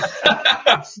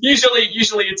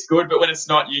 Usually it's good, but when it's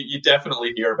not, you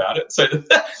definitely hear about it. So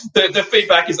the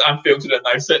feedback is unfiltered and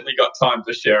they've certainly got time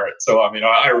to share it. So, I mean,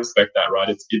 I respect that, right?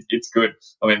 It's good.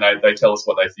 I mean, they tell us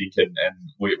what they think and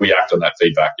we act on that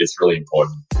feedback. It's really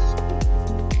important.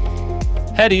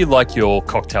 How do you like your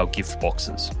cocktail gift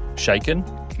boxes? Shaken?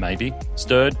 Maybe.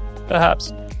 Stirred?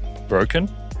 Perhaps.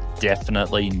 Broken?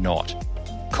 Definitely not.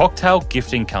 Cocktail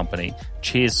gifting company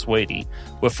Cheers Sweetie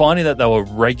were finding that they were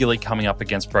regularly coming up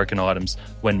against broken items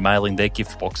when mailing their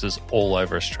gift boxes all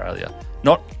over Australia.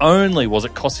 Not only was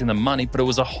it costing them money, but it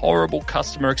was a horrible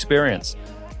customer experience.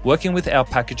 Working with our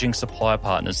packaging supplier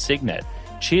partners Signet,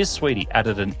 Cheers Sweetie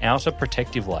added an outer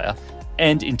protective layer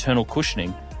and internal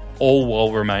cushioning, all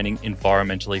while remaining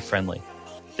environmentally friendly.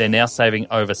 They're now saving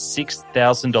over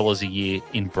 $6,000 a year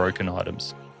in broken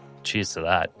items. Cheers to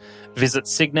that. Visit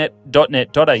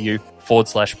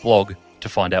signet.net.au/blog to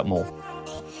find out more.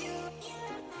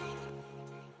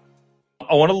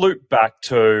 I want to loop back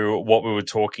to what we were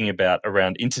talking about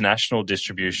around international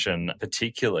distribution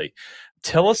particularly.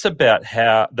 Tell us about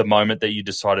how the moment that you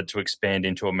decided to expand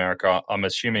into America. I'm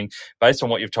assuming, based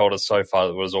on what you've told us so far,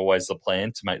 that was always the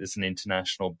plan to make this an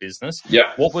international business.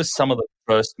 Yeah. What was some of the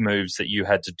first moves that you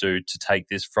had to do to take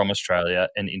this from Australia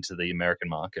and into the American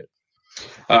market?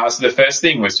 So the first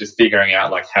thing was just figuring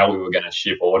out like how we were going to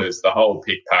ship orders, the whole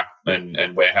pick, pack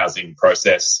and warehousing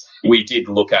process. We did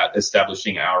look at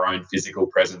establishing our own physical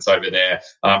presence over there,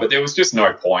 but there was just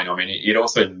no point. I mean, it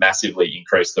also massively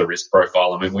increased the risk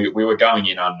profile. I mean, we were going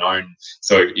in unknown.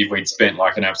 So if we'd spent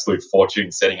like an absolute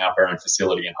fortune setting up our own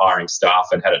facility and hiring staff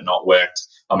and had it not worked,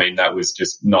 I mean, that was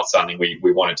just not something we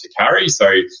wanted to carry. So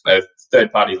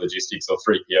third-party logistics or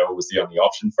 3PL was the only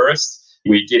option for us.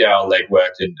 We did our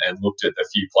legwork and looked at the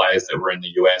few players that were in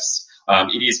the US.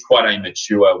 It is quite a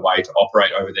mature way to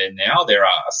operate over there now. There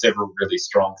are several really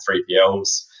strong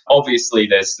 3PLs. Obviously,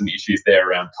 there's some issues there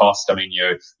around cost. I mean,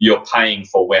 you're paying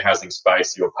for warehousing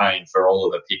space, you're paying for all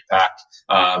of the pick pack,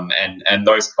 and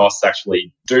those costs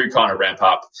actually do kind of ramp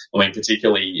up. I mean,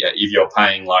 particularly if you're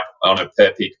paying like on a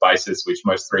per pick basis, which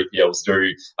most 3PLs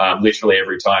do, literally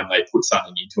every time they put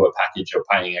something into a package, you're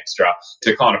paying extra.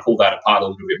 To kind of pull that apart a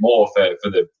little bit more for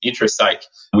the interest sake,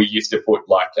 we used to put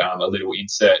like a little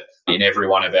insert in every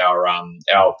one of our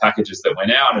packages that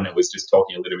went out, and it was just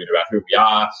talking a little bit about who we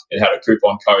are. It had a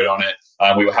coupon code on it.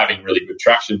 We were having really good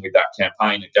traction with that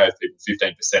campaign. It gave people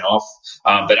 15% off.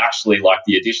 But actually, like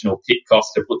the additional pick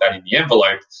cost to put that in the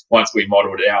envelope, once we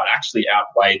modeled it out, actually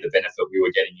outweighed the benefit we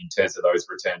were getting in terms of those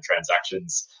return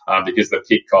transactions, because the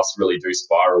pick costs really do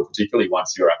spiral, particularly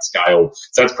once you're at scale.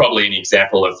 So that's probably an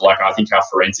example of like, I think how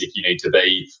forensic you need to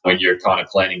be when you're kind of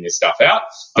planning this stuff out.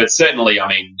 But certainly, I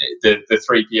mean, the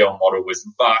 3PL model was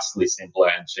vastly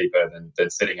simpler and cheaper than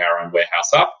setting our own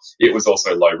warehouse up. It was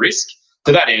also low risk.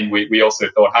 To that end, we also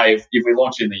thought, hey, if we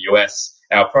launch in the US,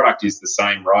 our product is the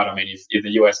same, right? I mean, if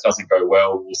the US doesn't go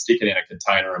well, we'll stick it in a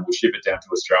container and we'll ship it down to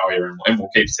Australia and we'll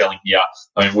keep selling here.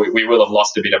 I mean, we will have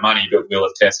lost a bit of money, but we'll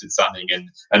have tested something,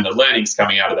 and the learnings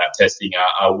coming out of that testing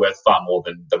are worth far more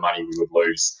than the money we would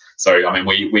lose. So, I mean,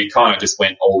 we kind of just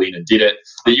went all in and did it.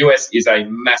 The US is a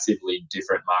massively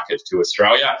different market to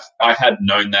Australia. I had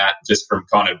known that just from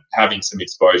kind of having some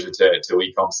exposure to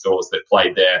e-com stores that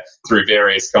played there through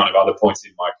various kind of other points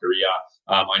in my career.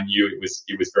 I knew it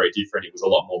was very different. It was a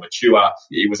lot more mature.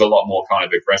 It was a lot more kind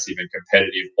of aggressive and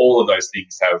competitive. All of those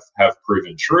things have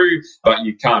proven true, but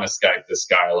you can't escape the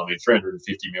scale. I mean,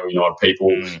 350 million odd people.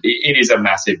 It is a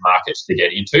massive market to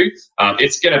get into.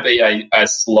 It's going to be a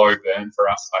slow burn for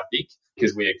us, I think,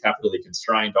 because we are capitally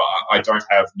constrained. I don't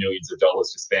have millions of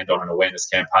dollars to spend on an awareness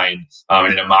campaign.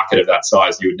 And in a market of that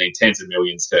size, you would need tens of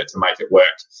millions to make it work.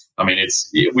 I mean,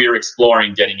 we're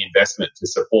exploring getting investment to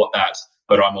support that,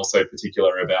 but I'm also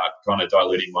particular about kind of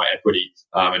diluting my equity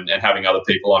and having other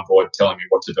people on board telling me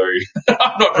what to do.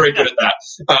 I'm not very good at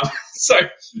that. So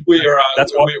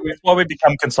that's why we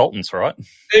become consultants, right?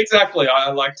 Exactly.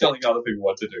 I like telling other people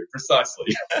what to do.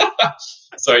 Precisely.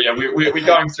 So yeah, we're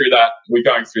going through that. We're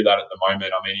going through that at the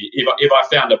moment. I mean, if I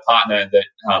found a partner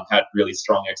that had really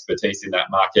strong expertise in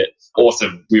that market,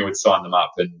 awesome, we would sign them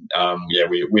up. And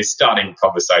we're starting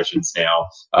conversations now.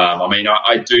 I mean,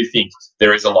 I do think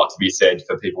there is a lot to be said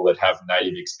for people that have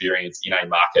native experience in a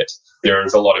market. There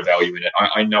is a lot of value in it.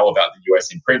 I know about the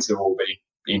US in principle, but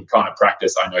in kind of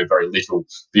practice, I know very little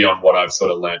beyond what I've sort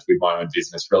of learned with my own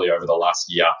business really over the last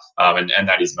year. And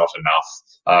that is not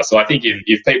enough. So I think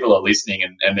if people are listening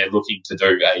and they're looking to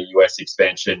do a US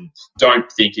expansion,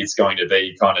 don't think it's going to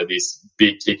be kind of this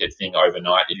big ticket thing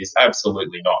overnight. It is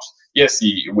absolutely not. Yes,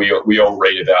 we all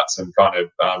read about some kind of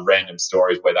random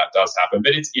stories where that does happen,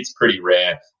 but it's pretty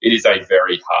rare. It is a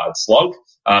very hard slog.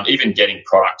 Even getting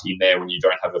product in there when you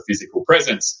don't have a physical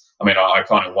presence. I mean, I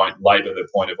kind of won't labour the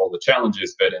point of all the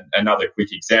challenges, but another quick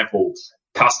example,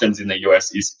 customs in the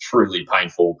US is truly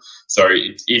painful. So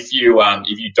if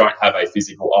you don't have a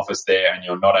physical office there and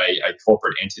you're not a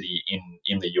corporate entity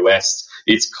in the US,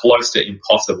 it's close to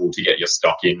impossible to get your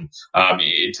stock in.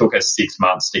 It took us 6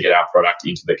 months to get our product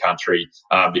into the country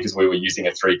because we were using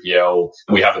a 3PL.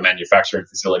 We have a manufacturing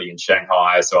facility in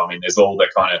Shanghai. So, I mean, there's all the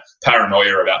kind of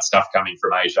paranoia about stuff coming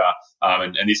from Asia.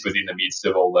 And this was in the midst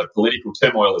of all the political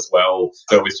turmoil as well.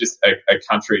 So it was just a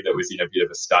country that was in a bit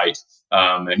of a state.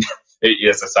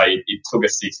 As I say, it took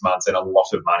us 6 months and a lot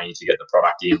of money to get the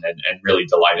product in and really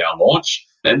delayed our launch.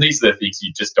 And these are the things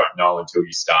you just don't know until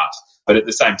you start. But at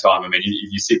the same time, I mean,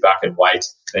 if you sit back and wait,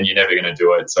 then you're never going to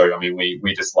do it. So, I mean,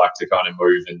 we just like to kind of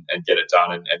move and get it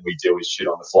done, and we deal with shit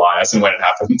on the fly as and when it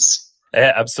happens.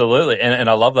 Yeah, absolutely. And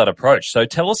I love that approach. So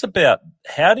tell us about,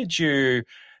 how did you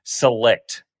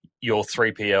select your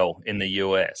 3PL in the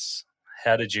US?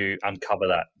 How did you uncover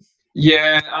that?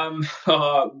 Yeah,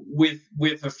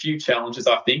 with a few challenges,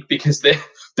 I think, because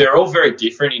they're all very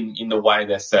different in the way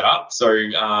they're set up. So,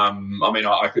 I mean,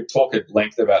 I could talk at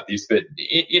length about this, but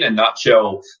in a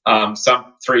nutshell,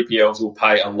 some 3PLs will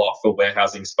pay a lot for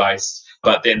warehousing space,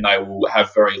 but then they will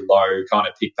have very low kind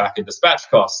of pick, pack, and dispatch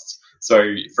costs.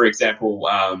 So, for example,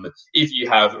 if you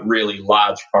have really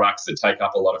large products that take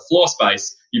up a lot of floor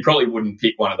space, you probably wouldn't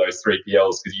pick one of those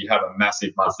 3PLs because you'd have a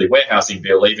massive monthly warehousing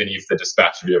bill, even if the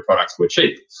dispatch of your products were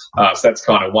cheap. So that's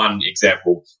kind of one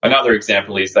example. Another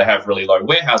example is they have really low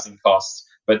warehousing costs,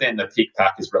 but then the pick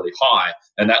pack is really high.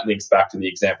 And that links back to the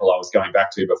example I was going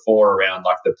back to before around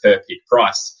like the per pick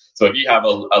price. So if you have a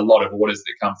lot of orders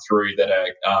that come through that are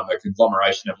a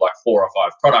conglomeration of like 4 or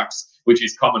 5 products, which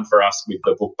is common for us with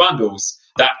the book bundles,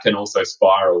 that can also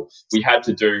spiral. We had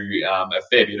to do a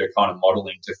fair bit of kind of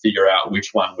modelling to figure out which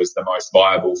one was the most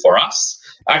viable for us.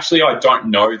 Actually, I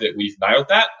don't know that we've nailed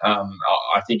that.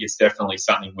 I think it's definitely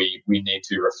something we need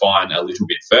to refine a little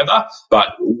bit further. But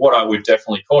what I would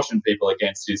definitely caution people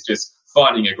against is just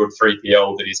finding a good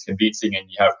 3PL that is convincing and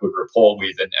you have good rapport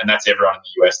with, and that's everyone in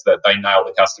the US, that they nail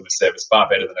the customer service far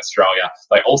better than Australia.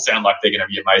 They all sound like they're going to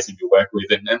be amazing to work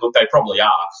with, and look, they probably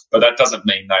are, but that doesn't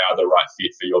mean they are the right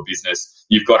fit for your business.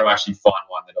 You've got to actually find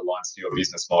one that aligns to your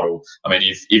business model. I mean,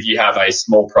 if you have a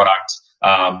small product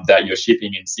that you're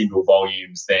shipping in single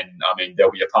volumes, then, I mean,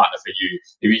 there'll be a partner for you.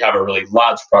 If you have a really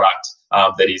large product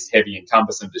that is heavy and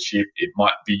cumbersome to ship, it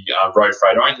might be road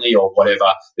freight only or whatever.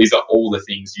 These are all the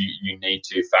things you need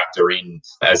to factor in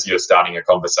as you're starting a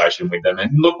conversation with them.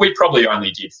 And look, we probably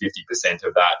only did 50%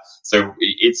 of that. So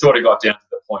it sort of got down to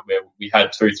the point where we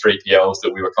had 2 3PLs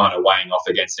that we were kind of weighing off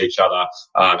against each other.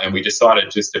 And we decided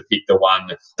just to pick the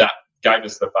one that gave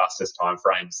us the fastest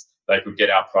timeframes. They could get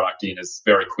our product in as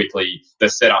very quickly. The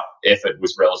setup effort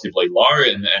was relatively low,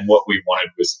 and what we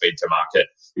wanted was speed to market.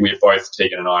 We're both,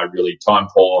 Tegan and I, really time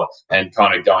poor, and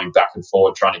kind of going back and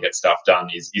forward trying to get stuff done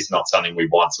is not something we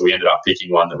want. So we ended up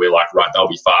picking one that we're like, right, they'll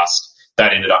be fast.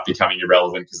 That ended up becoming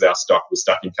irrelevant because our stock was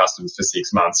stuck in customs for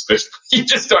 6 months. But you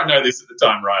just don't know this at the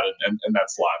time, right? And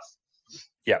that's life.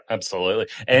 Yeah, absolutely.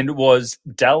 And was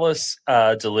Dallas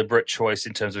a deliberate choice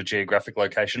in terms of geographic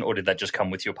location, or did that just come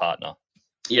with your partner?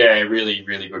 Yeah, really,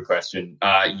 really good question. So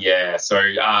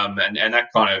and that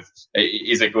kind of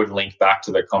is a good link back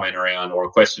to the comment around, or a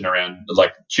question around,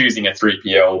 like choosing a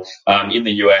 3PL in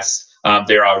the US.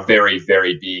 There are very,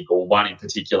 very big, or one in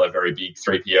particular, very big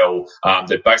 3PL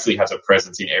that basically has a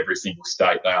presence in every single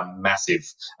state. They are massive.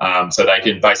 So they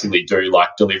can basically do like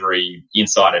delivery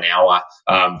inside an hour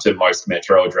to most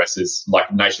metro addresses,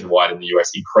 like nationwide in the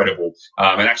US. Incredible.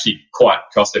 And actually quite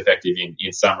cost effective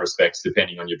in some respects,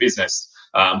 depending on your business.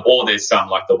 Or there's some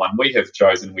like the one we have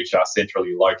chosen, which are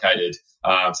centrally located,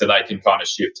 so they can kind of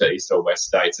ship to east or west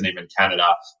states and even Canada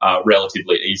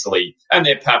relatively easily. And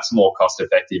they're perhaps more cost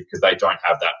effective because they don't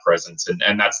have that presence.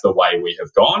 And that's the way we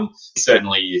have gone.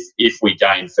 Certainly, if we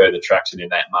gain further traction in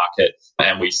that market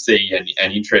and we see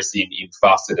an interest in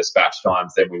faster dispatch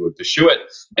times, then we would pursue it.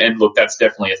 And look, that's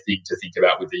definitely a thing to think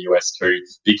about with the US too,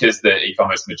 because the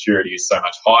e-commerce maturity is so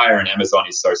much higher and Amazon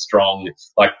is so strong.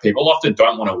 Like, people often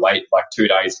don't want to wait like 2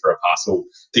 days for a parcel.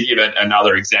 To give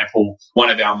another example, one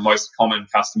of our most common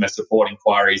customer support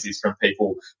inquiries is from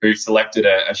people who've selected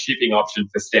a shipping option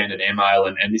for standard email,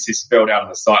 and this is spelled out on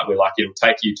the site. We're like, it'll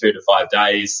take you 2 to 5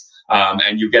 days,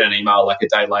 and you'll get an email like a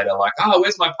day later, like, oh,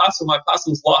 where's my parcel? My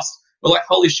parcel's lost. We're like,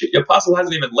 holy shit, your parcel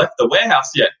hasn't even left the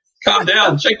warehouse yet. Calm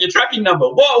down, check your tracking number.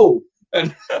 Whoa!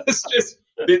 And it's just,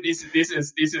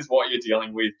 this is what you're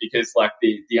dealing with, because like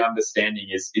the understanding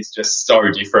is just so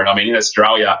different. I mean, in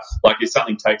Australia, like if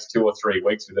something takes 2 or 3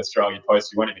 weeks with Australia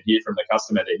Post, you won't even hear from the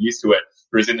customer. They're used to it.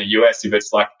 Whereas in the US, if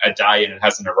it's like a day and it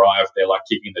hasn't arrived, they're like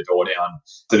kicking the door down.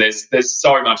 So there's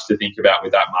so much to think about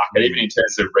with that market, even in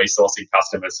terms of resourcing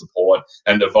customer support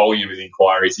and the volume of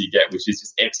inquiries you get, which is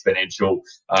just exponential.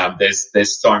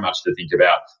 There's so much to think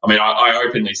about. I mean, I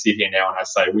openly sit here now and I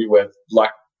say we were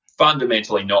like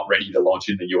fundamentally not ready to launch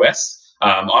in the US.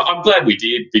 I'm glad we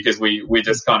did, because we're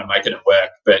just kind of making it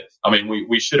work. But I mean,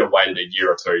 we should have waited a year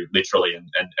or two, literally,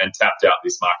 and tapped out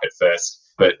this market first.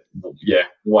 But yeah,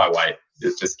 why wait?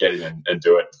 Just get in and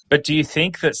do it. But do you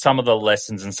think that some of the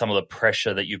lessons and some of the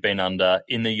pressure that you've been under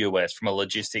in the US from a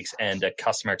logistics and a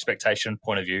customer expectation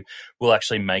point of view will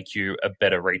actually make you a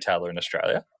better retailer in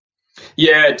Australia?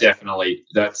 Yeah, definitely.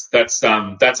 That's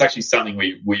actually something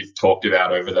we've talked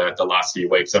about over the last few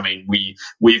weeks. I mean,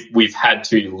 we've had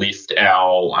to lift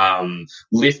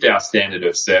our standard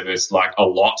of service like a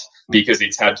lot, because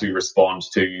it's had to respond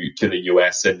to the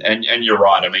US. And you're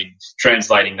right. I mean,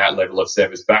 translating that level of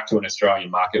service back to an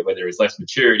Australian market where there is less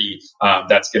maturity,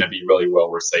 that's going to be really well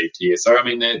received here. So I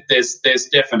mean, there's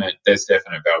definite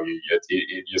value.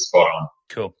 You're spot on.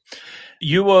 Cool.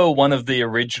 You were one of the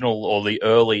original or the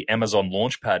early Amazon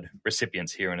Launchpad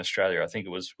recipients here in Australia. I think it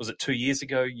was it 2 years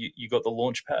ago you got the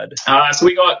Launchpad? So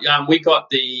we got I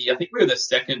think we were the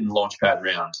second Launchpad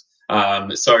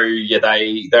round. So yeah,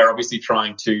 they're obviously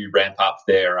trying to ramp up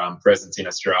their presence in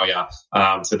Australia.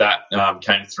 So that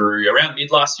came through around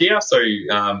mid last year. So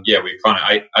yeah, we're kind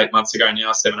of 8 months ago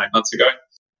now, 7-8 months ago.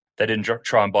 They didn't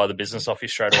try and buy the business off you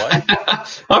straight away?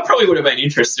 I probably would have been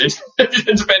interested,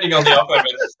 depending on the offer.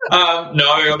 But, no,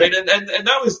 I mean, and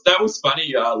that was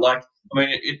funny. Like, I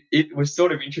mean, it was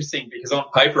sort of interesting because on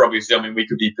paper, obviously, I mean, we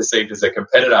could be perceived as a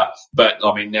competitor, but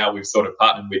I mean, now we've sort of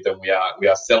partnered with them. We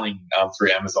are selling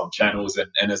through Amazon channels,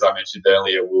 and as I mentioned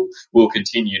earlier, we'll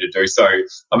continue to do so.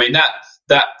 I mean,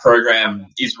 that program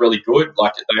is really good.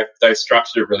 Like, they've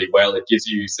structured it really well. It gives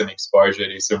you some exposure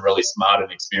to some really smart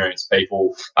and experienced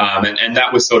people. And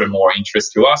that was sort of more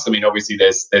interest to us. I mean, obviously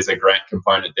there's a grant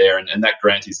component there, and that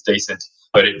grant is decent,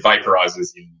 but it vaporizes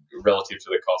in relative to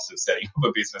the cost of setting up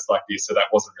a business like this. So that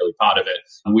wasn't really part of it.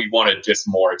 And we wanted just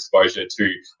more exposure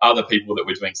to other people that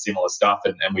were doing similar stuff.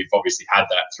 And we've obviously had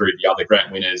that through the other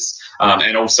grant winners,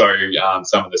 and also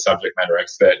some of the subject matter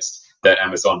experts that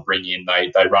Amazon bring in.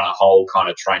 They run a whole kind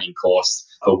of training course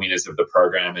for winners of the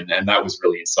program, and that was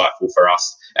really insightful for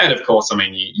us. And of course, I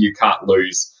mean, you can't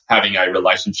lose having a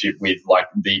relationship with like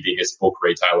the biggest book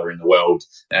retailer in the world,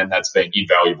 and that's been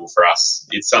invaluable for us.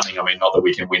 It's something, I mean, not that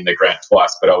we can win the grant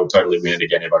twice, but I would totally win it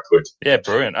again if I could. Yeah,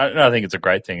 brilliant. I think it's a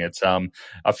great thing. It's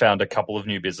I found a couple of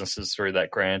new businesses through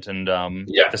that grant, and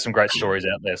there's some great stories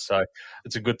out there. So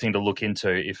it's a good thing to look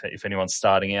into if anyone's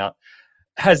starting out.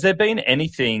 Has there been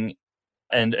anything,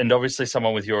 and obviously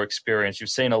someone with your experience, you've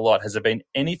seen a lot, has there been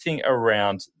anything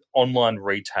around online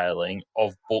retailing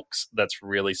of books that's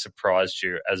really surprised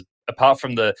you, as apart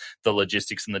from the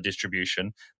logistics and the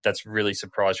distribution, that's really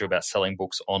surprised you about selling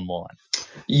books online?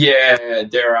 Yeah,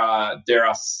 there are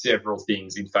several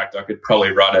things. In fact, I could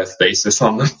probably write a thesis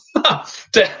on them.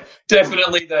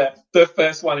 Definitely the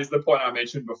first one is the point I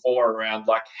mentioned before around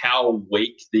like how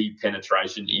weak the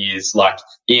penetration is, like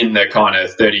in the kind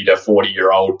of 30 to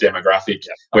 40-year-old demographic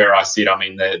where I sit. I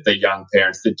mean, the young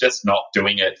parents, they're just not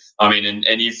doing it. I mean,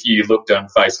 and if you looked on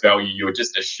face value, you would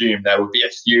just assume there would be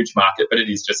a huge market, but it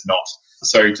is just not.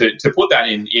 So to put that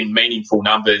in meaningful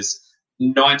numbers,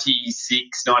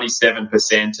 96,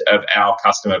 97% of our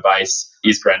customer base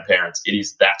is grandparents. It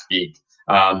is that big.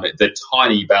 The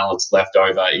tiny balance left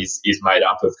over is made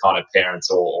up of kind of parents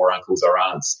or uncles or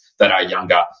aunts that are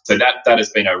younger. So that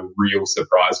has been a real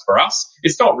surprise for us.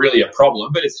 It's not really a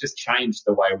problem, but it's just changed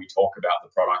the way we talk about the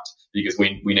product because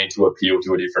we need to appeal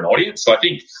to a different audience. So I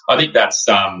think that's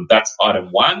item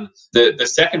one. The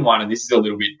second one, and this is a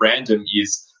little bit random,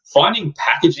 is finding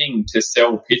packaging to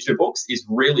sell picture books is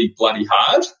really bloody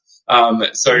hard.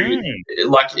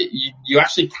 Like you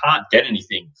actually can't get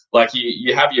anything. Like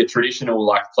you have your traditional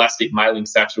like plastic mailing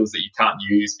satchels that you can't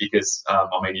use because, I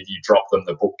mean, if you drop them,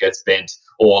 the book gets bent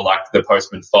or like the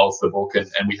postman folds the book. And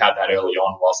we had that early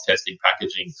on whilst testing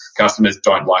packaging. Customers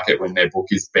don't like it when their book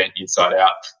is bent inside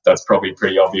out. That's probably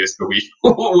pretty obvious, but we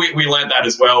learned that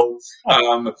as well.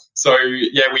 So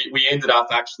yeah, we ended up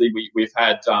actually, we've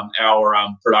had, our,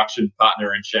 production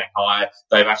partner in Shanghai,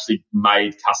 they've actually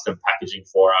made custom packaging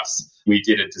for us. We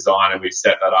did a design and we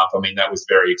set that up. I mean, that was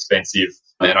very expensive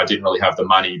and I didn't really have the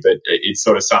money, but it's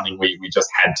sort of something we just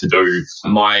had to do.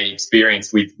 My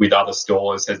experience with other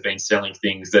stores has been selling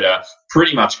things that are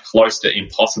pretty much close to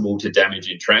impossible to damage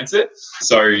in transit.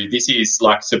 So this is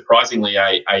like surprisingly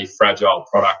a fragile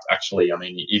product, actually. I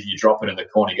mean, if you drop it in the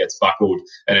corner, it gets buckled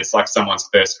and it's like someone's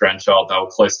first grandchild, they'll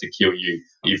close to kill you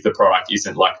if the product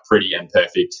isn't like pretty and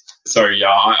perfect. So yeah,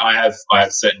 I have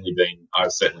certainly been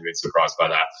surprised by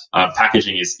that.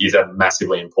 Packaging is a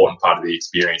massively important part of the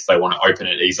experience. They want to open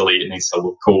it easily. It needs to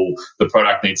look cool. The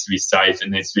product needs to be safe. It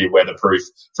needs to be weatherproof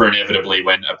for inevitably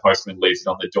when a postman leaves it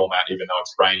on the doormat, even though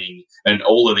it's raining. And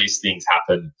all of these things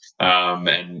happen.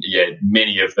 And yeah,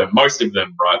 most of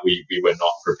them, right, we were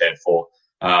not prepared for.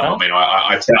 I mean,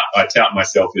 I tout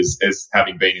myself as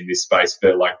having been in this space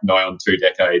for like nigh on 2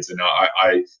 decades, and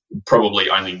I probably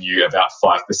only knew about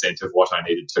 5% of what I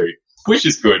needed to, which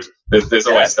is good. There's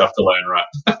always stuff to learn, right?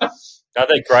 No,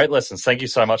 they're great lessons. Thank you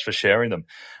so much for sharing them.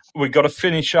 We've got to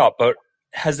finish up, but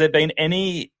has there been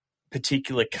any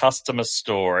particular customer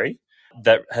story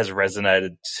that has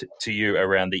resonated to you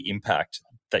around the impact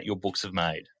that your books have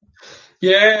made?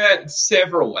 Yeah,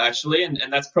 several actually, and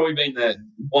that's probably been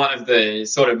one of the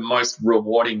sort of most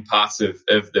rewarding parts of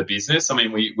the business. I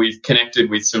mean, we've connected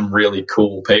with some really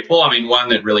cool people. I mean, one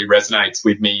that really resonates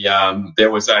with me, there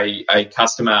was a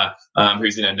customer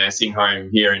who's in a nursing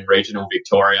home here in regional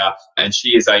Victoria, and she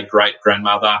is a great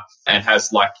grandmother and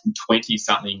has like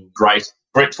 20-something great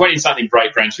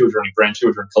grandchildren and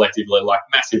grandchildren collectively, like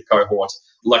massive cohort.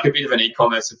 Like a bit of an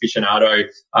e-commerce aficionado,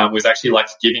 was actually like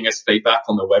giving us feedback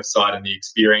on the website and the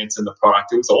experience and the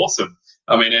product. It was awesome.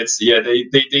 I mean,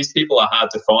 these people are hard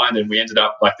to find, and we ended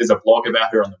up like there's a blog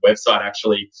about her on the website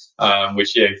actually,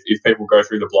 which if people go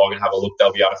through the blog and have a look,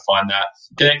 they'll be able to find that.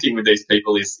 Connecting with these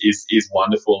people is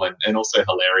wonderful and also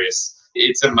hilarious.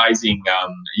 It's amazing,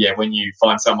 when you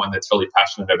find someone that's really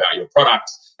passionate about your product,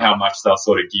 how much they'll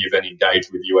sort of give and engage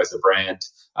with you as a brand.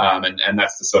 And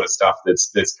that's the sort of stuff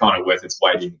that's kind of worth its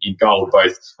weight in gold,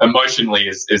 both emotionally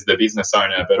as the business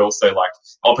owner, but also like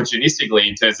opportunistically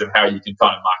in terms of how you can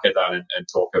kind of market that and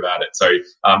talk about it. So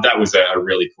that was a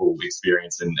really cool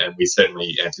experience, and we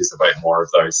certainly anticipate more of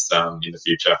those in the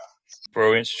future.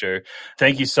 Brilliant, Stu.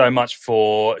 Thank you so much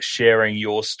for sharing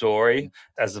your story.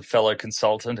 As a fellow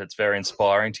consultant, it's very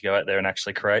inspiring to go out there and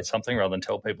actually create something rather than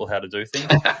tell people how to do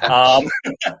things.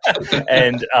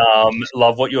 And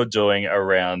love what you're doing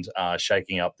around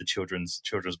shaking up the children's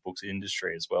books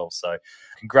industry as well. So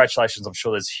congratulations. I'm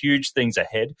sure there's huge things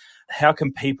ahead. How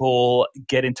can people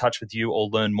get in touch with you or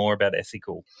learn more about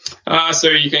Ethical? So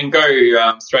you can go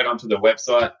straight onto the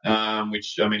website,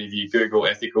 which, I mean, if you Google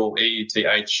Ethical,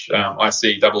 ETHICOOL,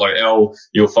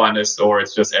 you'll find us, or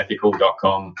it's just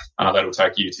ethical.com. That'll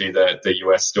take you to the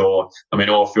US store. I mean,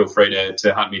 or feel free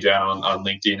to hunt me down on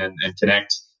LinkedIn and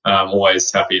connect.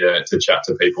 Always happy to chat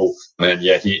to people and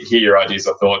hear your ideas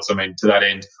or thoughts. I mean, to that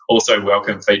end, also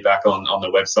welcome feedback on the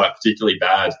website, particularly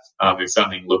bad. If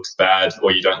something looks bad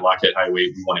or you don't like it, hey,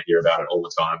 we want to hear about it all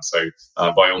the time. So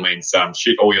by all means,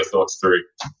 shoot all your thoughts through.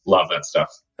 Love that stuff.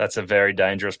 That's a very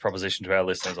dangerous proposition to our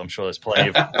listeners. I'm sure there's plenty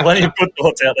of good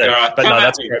thoughts out there. Right. But no,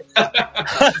 that's great.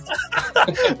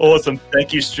 Awesome.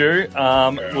 Thank you, Stu.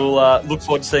 We'll look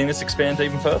forward to seeing this expand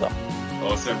even further.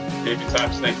 Awesome. Keep in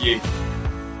touch. Thank you.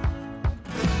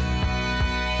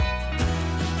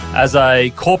 As a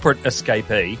corporate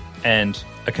escapee, and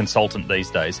a consultant these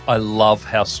days, I love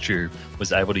how Stu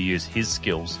was able to use his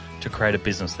skills to create a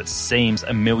business that seems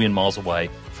a million miles away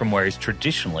from where he's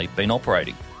traditionally been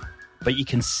operating. But you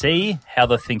can see how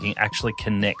the thinking actually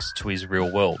connects to his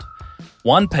real world.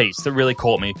 One piece that really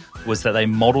caught me was that they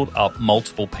modelled up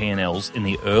multiple P&Ls in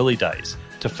the early days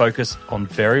to focus on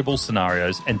variable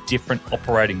scenarios and different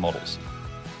operating models.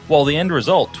 While the end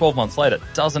result, 12 months later,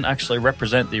 doesn't actually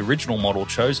represent the original model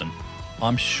chosen,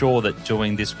 I'm sure that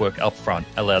doing this work up front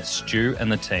allowed Stu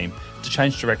and the team to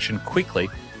change direction quickly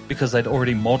because they'd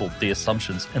already modelled the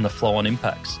assumptions and the flow-on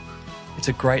impacts. It's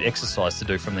a great exercise to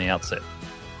do from the outset.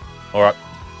 All right,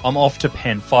 I'm off to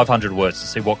pen 500 words to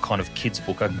see what kind of kids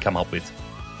book I can come up with.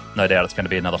 No doubt it's going to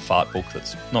be another fart book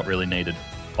that's not really needed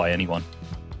by anyone.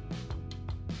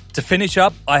 To finish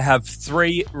up, I have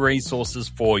 3 resources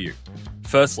for you.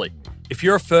 Firstly, if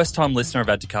you're a first-time listener of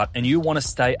Add to Cart and you want to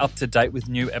stay up to date with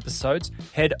new episodes,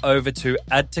 head over to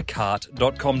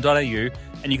addtocart.com.au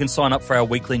and you can sign up for our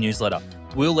weekly newsletter.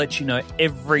 We'll let you know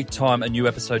every time a new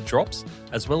episode drops,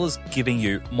 as well as giving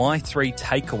you my 3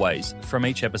 takeaways from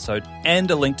each episode and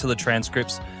a link to the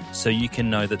transcripts so you can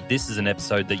know that this is an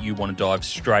episode that you want to dive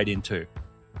straight into.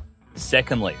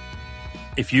 Secondly,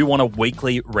 if you want a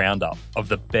weekly roundup of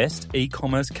the best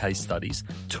e-commerce case studies,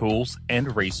 tools,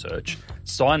 and research,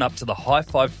 sign up to the High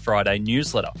Five Friday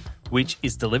newsletter, which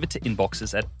is delivered to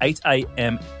inboxes at 8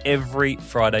 a.m. every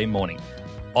Friday morning.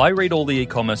 I read all the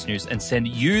e-commerce news and send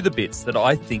you the bits that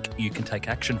I think you can take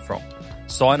action from.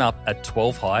 Sign up at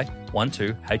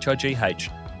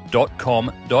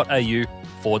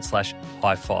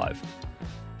 12high.com.au/high5.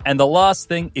 And the last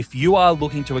thing, if you are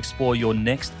looking to explore your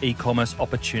next e-commerce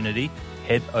opportunity,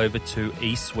 head over to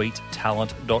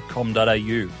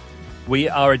esuitetalent.com.au. We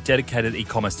are a dedicated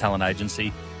e-commerce talent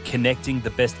agency connecting the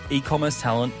best e-commerce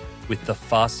talent with the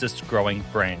fastest growing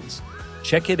brands.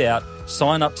 Check it out,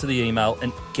 sign up to the email,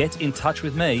 and get in touch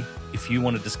with me if you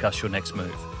want to discuss your next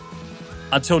move.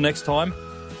 Until next time,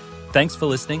 thanks for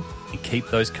listening and keep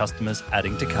those customers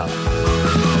adding to cart.